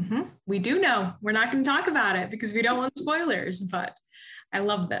 Mm-hmm. We do know. We're not going to talk about it because we don't want spoilers, but I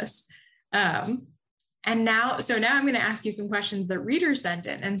love this. And now I'm going to ask you some questions that readers sent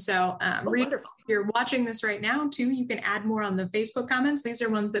in. And so if you're watching this right now too, you can add more on the Facebook comments. These are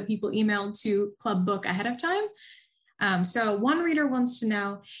ones that people emailed to Club Book ahead of time. So one reader wants to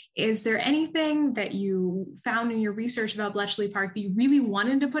know, is there anything that you found in your research about Bletchley Park that you really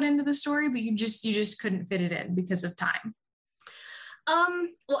wanted to put into the story, but you just couldn't fit it in because of time?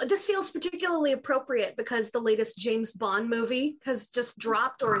 Well, this feels particularly appropriate because the latest James Bond movie has just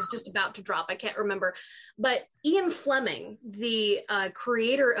dropped, or is just about to drop. I can't remember. But Ian Fleming, the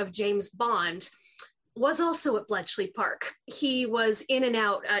creator of James Bond, was also at Bletchley Park. He was in and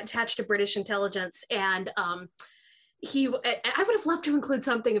out, attached to British intelligence, and I would have loved to include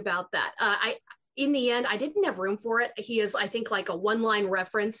something about that. In the end, I didn't have room for it. He is, I think, like a one-line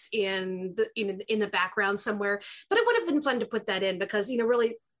reference in the background somewhere, but it would have been fun to put that in because,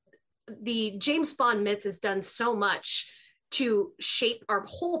 really the James Bond myth has done so much to shape our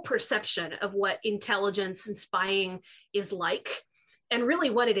whole perception of what intelligence and spying is like. And really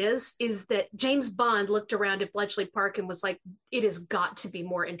what it is that James Bond looked around at Bletchley Park and was like, it has got to be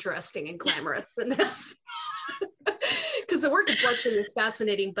more interesting and glamorous than this. Because the work of Bletchley is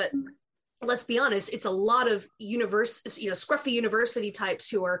fascinating, but let's be honest, it's a lot of scruffy university types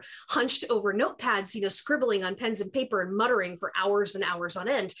who are hunched over notepads, scribbling on pens and paper and muttering for hours and hours on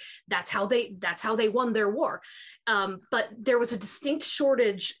end. That's how they won their war. But there was a distinct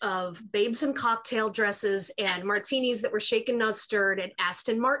shortage of babes in cocktail dresses and martinis that were shaken, not stirred, and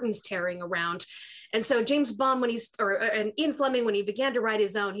Aston Martins tearing around. And so James Bond, and Ian Fleming, when he began to write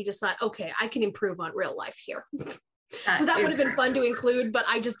his own, he just thought, okay, I can improve on real life here. So that would have been fun to include, but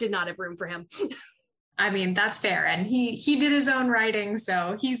I just did not have room for him. I mean, that's fair. And he did his own writing,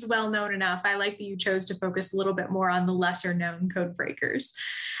 so he's well known enough. I like that you chose to focus a little bit more on the lesser known code breakers.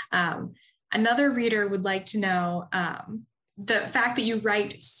 Another reader would like to know the fact that you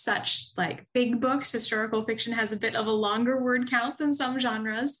write such like big books. Historical fiction has a bit of a longer word count than some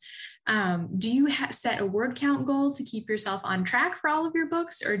genres. Do you set a word count goal to keep yourself on track for all of your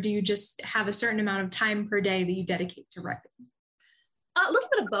books, or do you just have a certain amount of time per day that you dedicate to writing? A little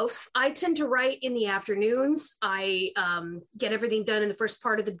bit of both. I tend to write in the afternoons. I get everything done in the first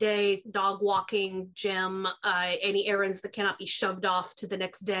part of the day, dog walking, gym, any errands that cannot be shoved off to the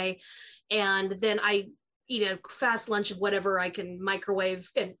next day. And then I eat a fast lunch of whatever I can microwave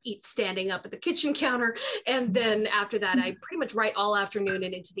and eat standing up at the kitchen counter. And then after that, I pretty much write all afternoon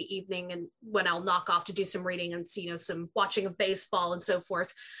and into the evening, and when I'll knock off to do some reading and some watching of baseball and so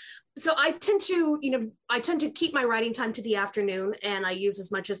forth. So I tend to keep my writing time to the afternoon, and I use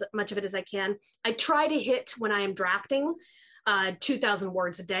as much of it as I can. I try to hit, when I am drafting, 2,000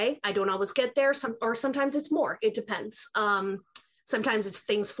 words a day. I don't always get there, sometimes it's more. It depends. Sometimes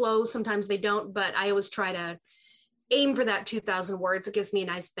things flow, sometimes they don't, but I always try to aim for that 2,000 words. It gives me a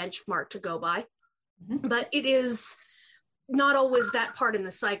nice benchmark to go by. Mm-hmm. But it is not always that part in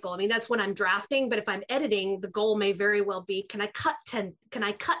the cycle. I mean, that's when I'm drafting, but if I'm editing, the goal may very well be, can I cut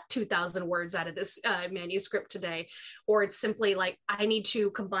 2,000 words out of this manuscript today? Or it's simply like, I need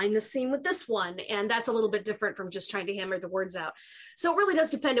to combine this scene with this one. And that's a little bit different from just trying to hammer the words out. So it really does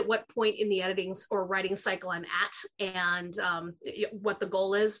depend at what point in the editing or writing cycle I'm at, and what the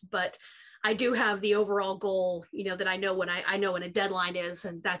goal is. But I do have the overall goal, that I know when a deadline is,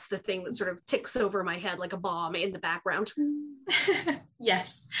 and that's the thing that sort of ticks over my head like a bomb in the background.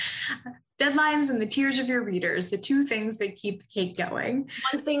 Yes. Deadlines and the tears of your readers, the two things that keep Kate going.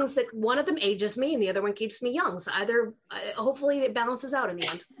 One of them ages me and the other one keeps me young. So hopefully it balances out in the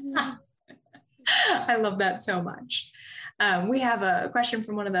end. I love that so much. We have a question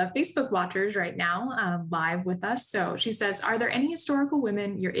from one of the Facebook watchers right now, live with us. So she says, are there any historical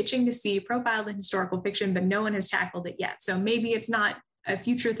women you're itching to see profiled in historical fiction, but no one has tackled it yet? So maybe it's not a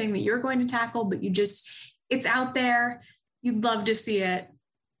future thing that you're going to tackle, but it's out there. You'd love to see it.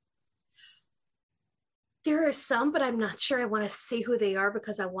 There are some, but I'm not sure I want to say who they are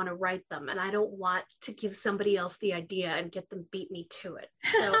because I want to write them, and I don't want to give somebody else the idea and get them beat me to it.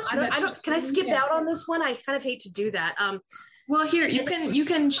 So can I skip out on this one? I kind of hate to do that. Well, here you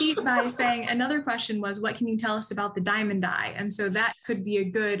can cheat by saying another question was, what can you tell us about the Diamond Eye? And so that could be a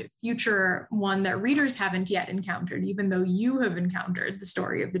good future one that readers haven't yet encountered, even though you have encountered the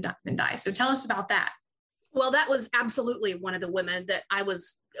story of the Diamond Eye. So tell us about that. Well, that was absolutely one of the women that I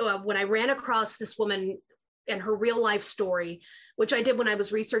was, when I ran across this woman and her real life story, which I did when I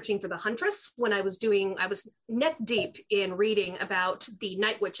was researching for The Huntress, when I was neck deep in reading about the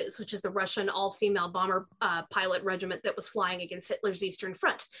Night Witches, which is the Russian all-female bomber pilot regiment that was flying against Hitler's Eastern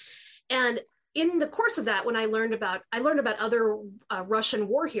Front. And in the course of that, when I learned about other Russian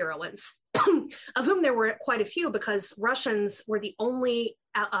war heroines, of whom there were quite a few, because Russians were the only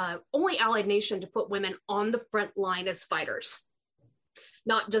allied nation to put women on the front line as fighters.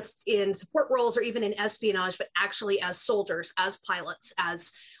 Not just in support roles or even in espionage, but actually as soldiers, as pilots,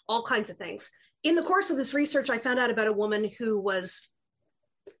 as all kinds of things. In the course of this research, I found out about a woman who was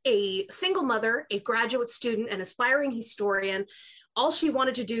a single mother, a graduate student, an aspiring historian. All she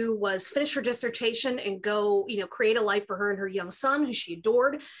wanted to do was finish her dissertation and go, create a life for her and her young son, who she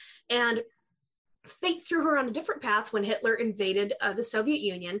adored. And fate threw her on a different path when Hitler invaded the Soviet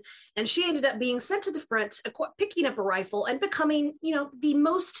Union, and she ended up being sent to the front, picking up a rifle and becoming, the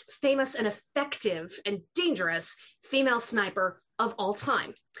most famous and effective and dangerous female sniper of all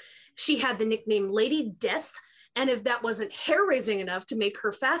time. She had the nickname Lady Death, and if that wasn't hair-raising enough to make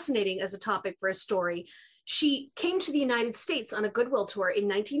her fascinating as a topic for a story, she came to the United States on a goodwill tour in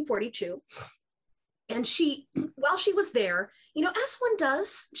 1942. And while she was there, as one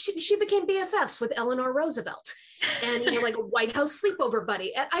does, she became BFFs with Eleanor Roosevelt and, like a White House sleepover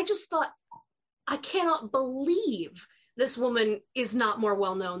buddy. And I just thought, I cannot believe this woman is not more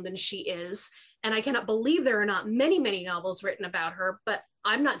well-known than she is. And I cannot believe there are not many, many novels written about her, but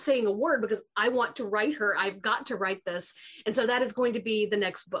I'm not saying a word because I want to write her. I've got to write this. And so that is going to be the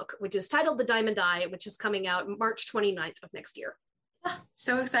next book, which is titled The Diamond Eye, which is coming out March 29th of next year.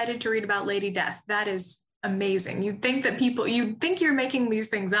 So excited to read about Lady Death. That is amazing. You'd think you're making these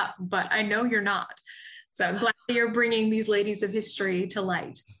things up, but I know you're not. So I'm glad that you're bringing these ladies of history to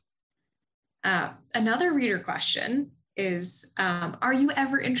light. Another reader question is, are you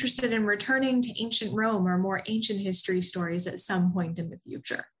ever interested in returning to ancient Rome or more ancient history stories at some point in the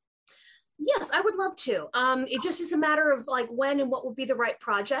future? Yes, I would love to. It just is a matter of like when and what will be the right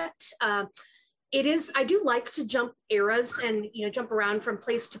project. I do like to jump eras and, jump around from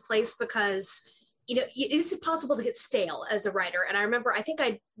place to place because, it is possible to get stale as a writer. And I remember, I think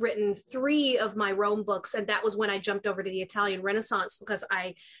I'd written 3 of my Rome books, and that was when I jumped over to the Italian Renaissance, because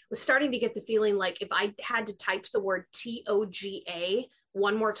I was starting to get the feeling like if I had to type the word TOGA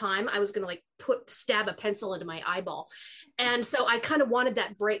one more time, I was going to stab a pencil into my eyeball. And so I kind of wanted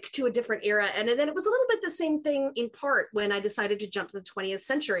that break to a different era. And then it was a little bit the same thing in part when I decided to jump to the 20th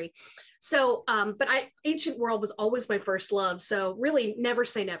century. So, but ancient world was always my first love. So really never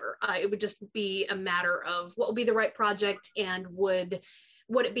say never. It would just be a matter of what would be the right project, and would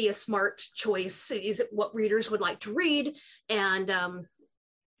it be a smart choice? Is it what readers would like to read? And,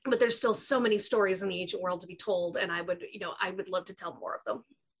 but there's still so many stories in the ancient world to be told. And I would love to tell more of them.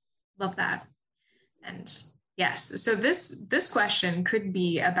 Love that. And yes, so this question could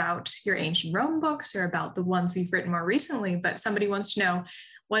be about your ancient Rome books or about the ones you've written more recently, but somebody wants to know,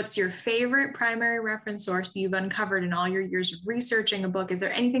 what's your favorite primary reference source that you've uncovered in all your years of researching a book? Is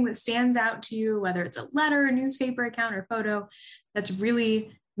there anything that stands out to you, whether it's a letter, a newspaper account, or photo, that's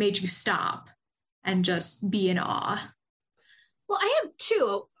really made you stop and just be in awe? Well, I have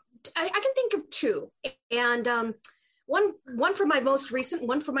 2. I can think of 2, and one for my most recent,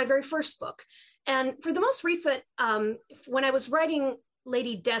 one for my very first book. And for the most recent, when I was writing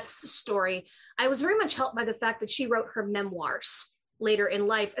Lady Death's story, I was very much helped by the fact that she wrote her memoirs later in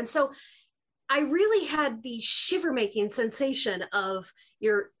life. And so I really had the shiver-making sensation of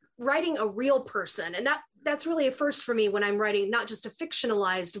you're writing a real person. And that's really a first for me when I'm writing not just a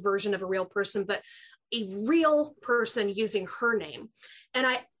fictionalized version of a real person, but a real person using her name. And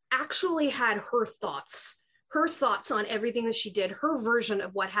I actually had her thoughts on everything that she did, her version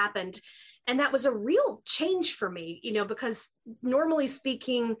of what happened. And that was a real change for me, because normally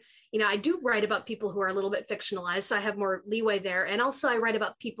speaking, I do write about people who are a little bit fictionalized, so I have more leeway there. And also I write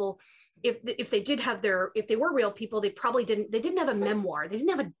about people, if they were real people, they didn't have a memoir, they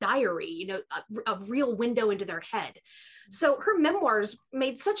didn't have a diary, a real window into their head. So her memoirs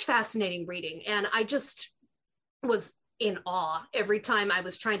made such fascinating reading. And I just was in awe every time I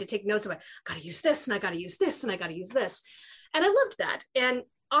was trying to take notes about, I gotta use this, and I gotta use this, and I gotta use this. And I loved that. And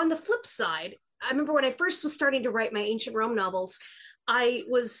on the flip side, I remember when I first was starting to write my ancient Rome novels, I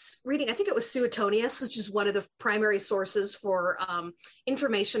was reading, I think it was Suetonius, which is one of the primary sources for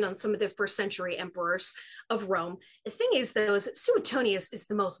information on some of the first century emperors of Rome. The thing is, though, is that Suetonius is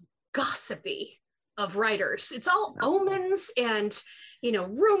the most gossipy of writers. It's all omens and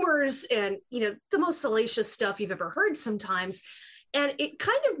rumors and, the most salacious stuff you've ever heard sometimes. And it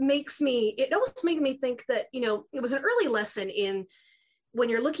kind of almost made me think that, it was an early lesson in when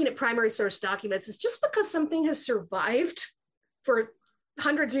you're looking at primary source documents, is just because something has survived for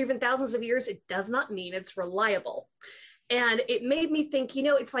hundreds or even thousands of years, it does not mean it's reliable. And it made me think,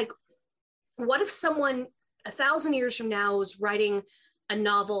 it's like, what if someone 1,000 years from now was writing a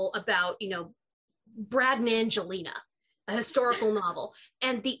novel about, Brad and Angelina, a historical novel,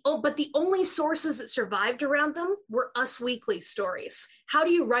 and but the only sources that survived around them were Us Weekly stories. How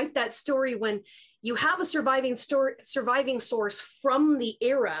do you write that story when you have a surviving source from the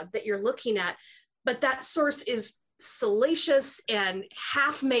era that you're looking at, but that source is salacious and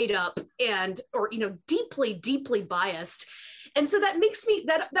half made up or deeply, deeply biased? And so that makes me,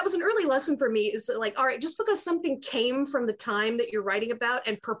 that was an early lesson for me, is that, like, all right, just because something came from the time that you're writing about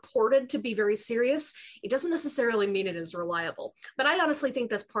and purported to be very serious, it doesn't necessarily mean it is reliable. But I honestly think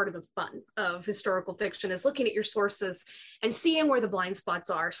that's part of the fun of historical fiction, is looking at your sources and seeing where the blind spots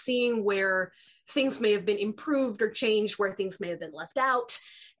are, seeing where things may have been improved or changed, where things may have been left out,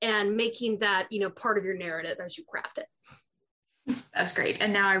 and making that, part of your narrative as you craft it. That's great.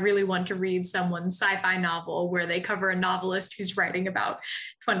 And now I really want to read someone's sci-fi novel where they cover a novelist who's writing about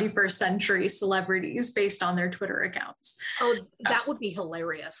 21st century celebrities based on their Twitter accounts. Oh, that would be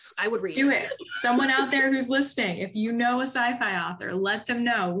hilarious. I would read it. Do it. Someone out there who's listening, if you know a sci-fi author, let them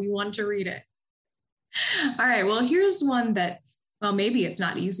know. We want to read it. All right. Well, here's one that, well, maybe it's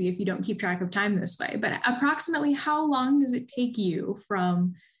not easy if you don't keep track of time this way, but approximately how long does it take you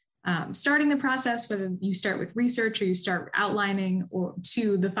from starting the process, whether you start with research or you start outlining, or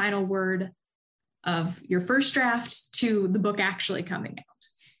to the final word of your first draft to the book actually coming out?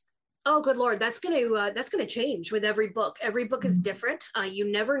 Oh, good Lord. That's going to change with every book. Every book is different.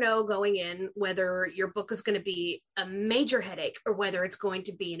 You never know going in whether your book is going to be a major headache or whether it's going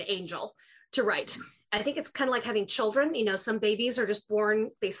to be an angel to write. I think it's kind of like having children. Some babies are just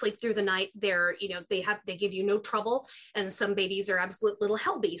born, they sleep through the night. They give you no trouble. And some babies are absolute little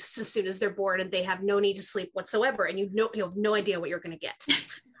hell beasts as soon as they're born, and they have no need to sleep whatsoever. And you have no idea what you're going to get.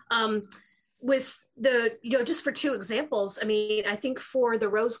 With the, just for two examples, I mean, I think for the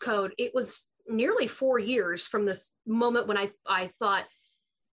Rose Code, it was nearly 4 years from this moment when I thought,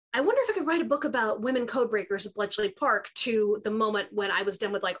 I wonder if I could write a book about women code breakers at Bletchley Park, to the moment when I was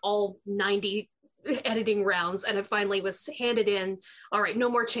done with like all 90 editing rounds and it finally was handed in. All right,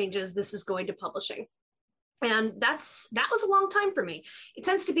 no more changes. This is going to publishing. And that was a long time for me. It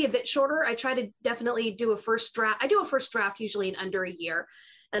tends to be a bit shorter. I try to definitely do a first draft. I do a first draft usually in under a year.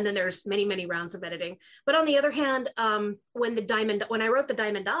 And then there's many, many rounds of editing. But on the other hand, when I wrote The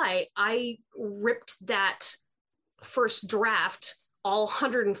Diamond Eye, I ripped that first draft, all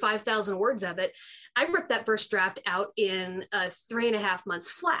 105,000 words of it. I ripped that first draft out in 3.5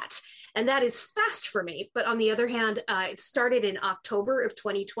 months flat. And that is fast for me. But on the other hand, it started in October of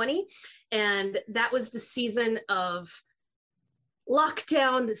 2020. And that was the season of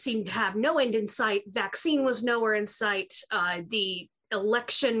lockdown that seemed to have no end in sight. Vaccine was nowhere in sight. The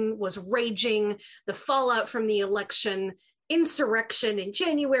election was raging, the fallout from the election, insurrection in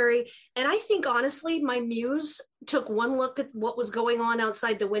January. And I think, honestly, my muse took one look at what was going on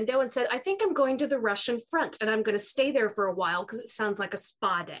outside the window and said, I think I'm going to the Russian front and I'm going to stay there for a while because it sounds like a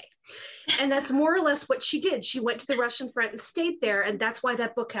spa day. And that's more or less what she did. She went to the Russian front and stayed there. And that's why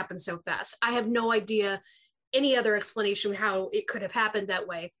that book happened so fast. I have no idea any other explanation how it could have happened that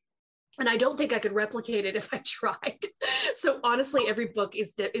way. And I don't think I could replicate it if I tried. So honestly, every book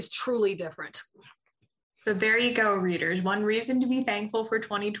is truly different. So there you go, readers. One reason to be thankful for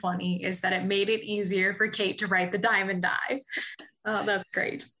 2020 is that it made it easier for Kate to write The Diamond Eye. Oh, that's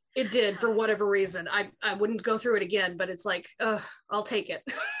great. It did, for whatever reason. I wouldn't go through it again, but it's like, I'll take it.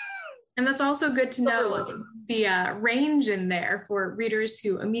 And that's also good to know the range in there for readers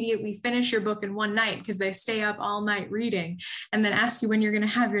who immediately finish your book in one night because they stay up all night reading and then ask you when you're going to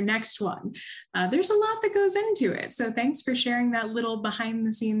have your next one. There's a lot that goes into it. So thanks for sharing that little behind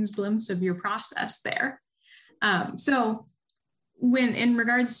the scenes glimpse of your process there. So when in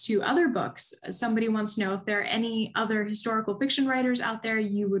regards to other books, somebody wants to know if there are any other historical fiction writers out there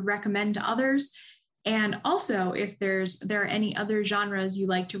you would recommend to others. And also, if there are any other genres you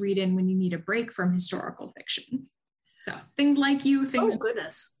like to read in when you need a break from historical fiction. So things like you, things. Oh,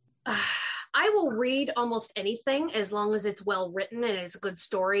 goodness. I will read almost anything as long as it's well written and it's a good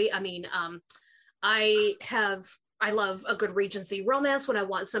story. I mean, I love a good Regency romance when I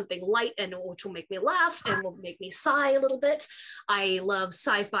want something light and which will make me laugh and will make me sigh a little bit. I love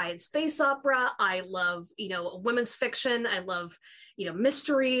sci-fi and space opera. I love, women's fiction. I love,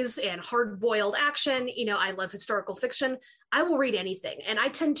 mysteries and hard-boiled action. I love historical fiction. I will read anything. And I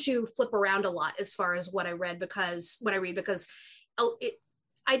tend to flip around a lot as far as what I read because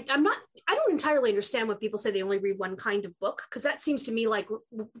I don't entirely understand when people say they only read one kind of book, because that seems to me like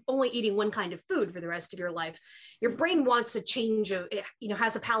only eating one kind of food for the rest of your life. Your brain wants a change of,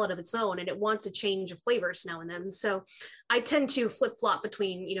 has a palate of its own, and it wants a change of flavors now and then. So I tend to flip flop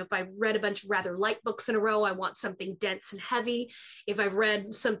between, if I read a bunch of rather light books in a row, I want something dense and heavy. If I've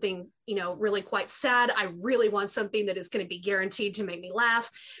read something, really quite sad, I really want something that is going to be guaranteed to make me laugh.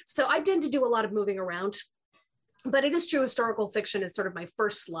 So I tend to do a lot of moving around. But it is true, historical fiction is sort of my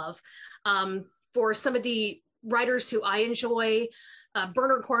first love. For some of the writers who I enjoy,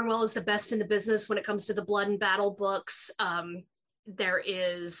 Bernard Cornwell is the best in the business when it comes to the blood and battle books. There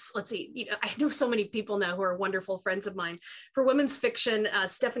is, I know so many people now who are wonderful friends of mine. For women's fiction,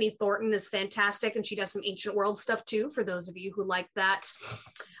 Stephanie Thornton is fantastic, and she does some ancient world stuff too, for those of you who like that.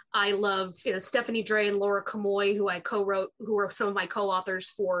 I love Stephanie Dre and Laura Camoy, who I co-wrote, who are some of my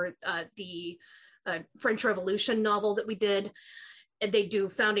co-authors for the French Revolution novel that we did. And they do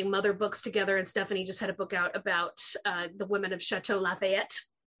Founding Mother books together, and Stephanie just had a book out about the women of Chateau Lafayette.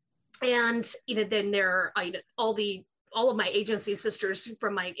 And then there are all of my agency sisters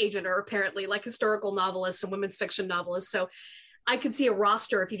from my agent are apparently like historical novelists and women's fiction novelists. So I could see a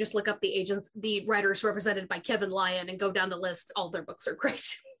roster if you just look up the writers represented by Kevin Lyon and go down the list. All their books are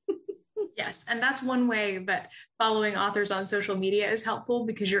great. Yes, and that's one way that following authors on social media is helpful,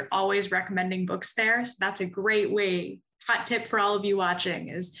 because you're always recommending books there. So that's a great way hot tip for all of you watching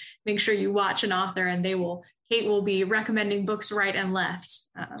is make sure you watch an author and Kate will be recommending books right and left.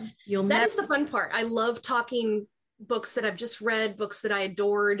 That is the fun part. I love talking books that I've just read, books that I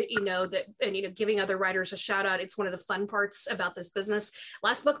adored, giving other writers a shout out. It's one of the fun parts about this business.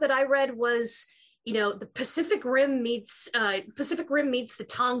 Last book that I read was, the Pacific Rim meets the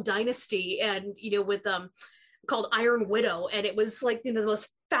Tang Dynasty, and called Iron Widow, and it was like the most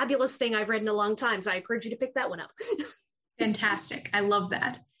fabulous thing I've read in a long time. So I encourage you to pick that one up. Fantastic. I love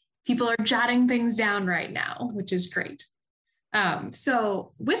that. People are jotting things down right now, which is great.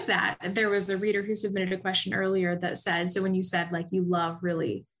 So with that, there was a reader who submitted a question earlier that said, so when you said you love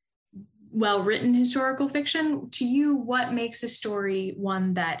really well-written historical fiction, to you, what makes a story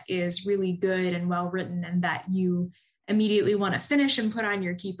one that is really good and well-written and that you immediately want to finish and put on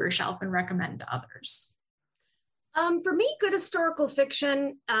your keeper shelf and recommend to others? For me, good historical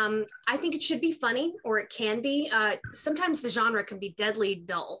fiction, I think it should be funny, or it can be. Sometimes the genre can be deadly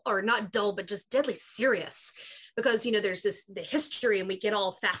dull, or not dull, but just deadly serious, because there's the history and we get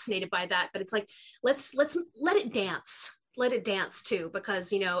all fascinated by that. But it's let's let it dance too,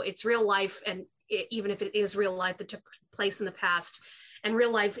 because it's real life, and even if it is real life that took place in the past. And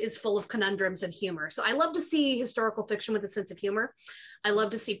real life is full of conundrums and humor. So I love to see historical fiction with a sense of humor. I love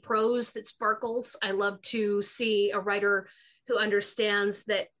to see prose that sparkles. I love to see a writer who understands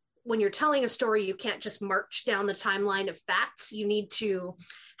that when you're telling a story, you can't just march down the timeline of facts. You need to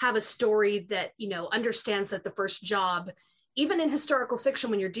have a story that, understands that the first job, even in historical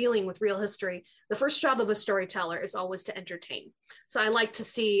fiction, when you're dealing with real history, the first job of a storyteller is always to entertain. So I like to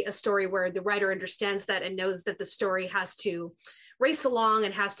see a story where the writer understands that and knows that the story has to race along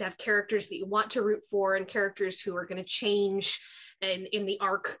and has to have characters that you want to root for, and characters who are going to change in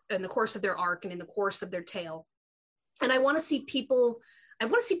the course of their arc and in the course of their tale. And I want to see people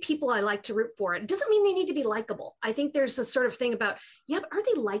I like to root for. It doesn't mean they need to be likable. I think there's a sort of thing about, but are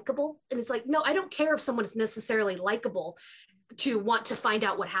they likable? And it's no, I don't care if someone is necessarily likable to want to find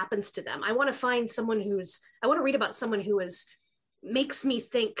out what happens to them. I want to read about someone who makes me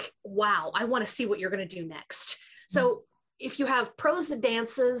think, wow, I want to see what you're going to do next. So if you have prose that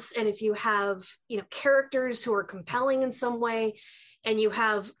dances, and if you have, characters who are compelling in some way, and you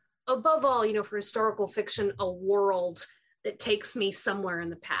have, above all, for historical fiction, a world that takes me somewhere in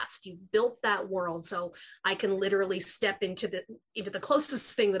the past. You built that world so I can literally step into the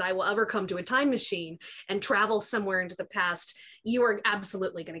closest thing that I will ever come to a time machine and travel somewhere into the past. You are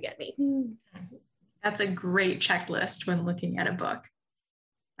absolutely going to get me. That's a great checklist when looking at a book.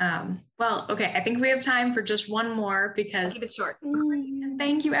 Okay, I think we have time for just one more, because keep it short.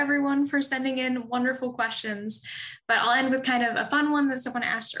 Thank you everyone for sending in wonderful questions. But I'll end with kind of a fun one that someone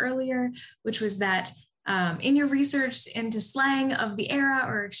asked earlier, which was that in your research into slang of the era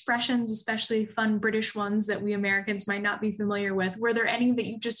or expressions, especially fun British ones that we Americans might not be familiar with, were there any that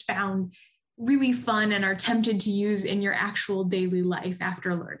you just found really fun and are tempted to use in your actual daily life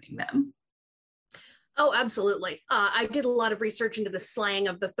after learning them? Oh, absolutely. I did a lot of research into the slang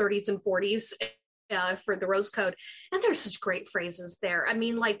of the 30s and 40s for the Rose Code, and there's such great phrases there. I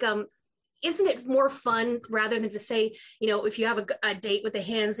mean, isn't it more fun rather than to say, if you have a date with a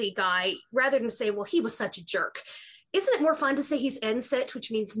handsy guy, rather than say, well, he was such a jerk. Isn't it more fun to say he's NSET,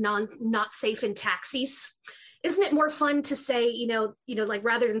 which means not safe in taxis? Isn't it more fun to say,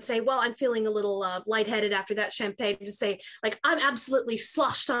 rather than say, well, I'm feeling a little lightheaded after that champagne, to say, I'm absolutely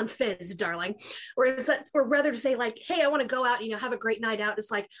sloshed on fizz, darling. Or rather to say, hey, I want to go out, have a great night out.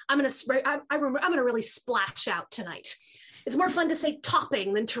 It's I'm going to really splash out tonight. It's more fun to say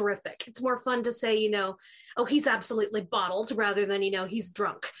topping than terrific. It's more fun to say, oh, he's absolutely bottled, rather than, he's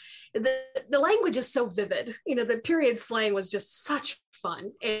drunk. The language is so vivid. The period slang was just such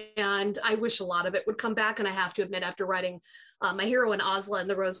fun. And I wish a lot of it would come back. And I have to admit, after writing My Hero in Osla and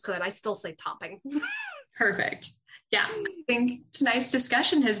The Rose Code, I still say topping. Perfect. Yeah, I think tonight's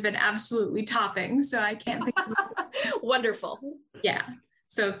discussion has been absolutely topping. So I can't think of Wonderful. Yeah.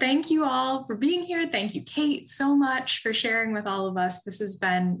 So thank you all for being here. Thank you, Kate, so much for sharing with all of us. This has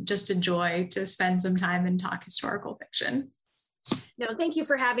been just a joy to spend some time and talk historical fiction. No, thank you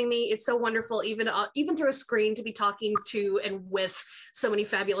for having me. It's so wonderful, even through a screen, to be talking to and with so many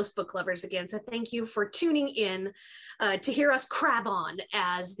fabulous book lovers again. So thank you for tuning in to hear us crab on,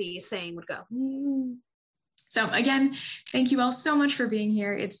 as the saying would go. So again, thank you all so much for being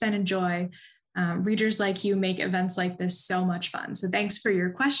here. It's been a joy. Readers like you make events like this so much fun. So thanks for your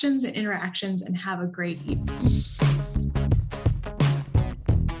questions and interactions, and have a great evening.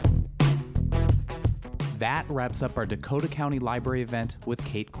 That wraps up our Dakota County Library event with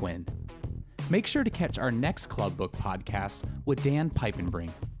Kate Quinn. Make sure to catch our next Club Book podcast with Dan Piepenbring.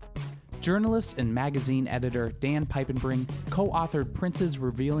 Journalist and magazine editor Dan Piepenbring co-authored Prince's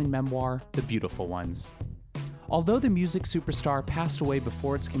revealing memoir, The Beautiful Ones. Although the music superstar passed away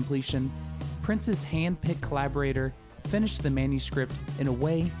before its completion, Prince's hand-picked collaborator finished the manuscript in a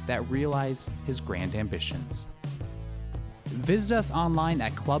way that realized his grand ambitions. Visit us online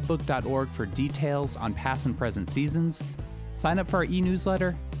at clubbook.org for details on past and present seasons, sign up for our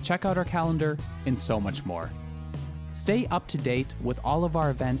e-newsletter, check out our calendar, and so much more. Stay up to date with all of our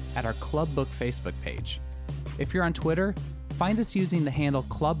events at our Club Book Facebook page. If you're on Twitter, find us using the handle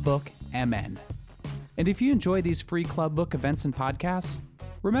ClubBookMN. And if you enjoy these free Club Book events and podcasts,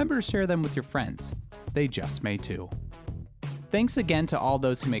 remember to share them with your friends. They just may too. Thanks again to all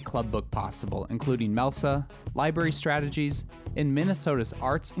those who make Club Book possible, including MELSA, Library Strategies, and Minnesota's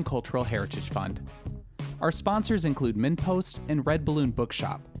Arts and Cultural Heritage Fund. Our sponsors include MinnPost and Red Balloon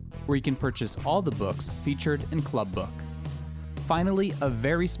Bookshop, where you can purchase all the books featured in Club Book. Finally, a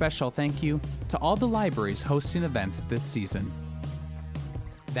very special thank you to all the libraries hosting events this season.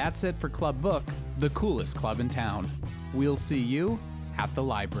 That's it for Club Book, the coolest club in town. We'll see you at the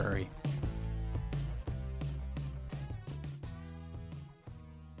library.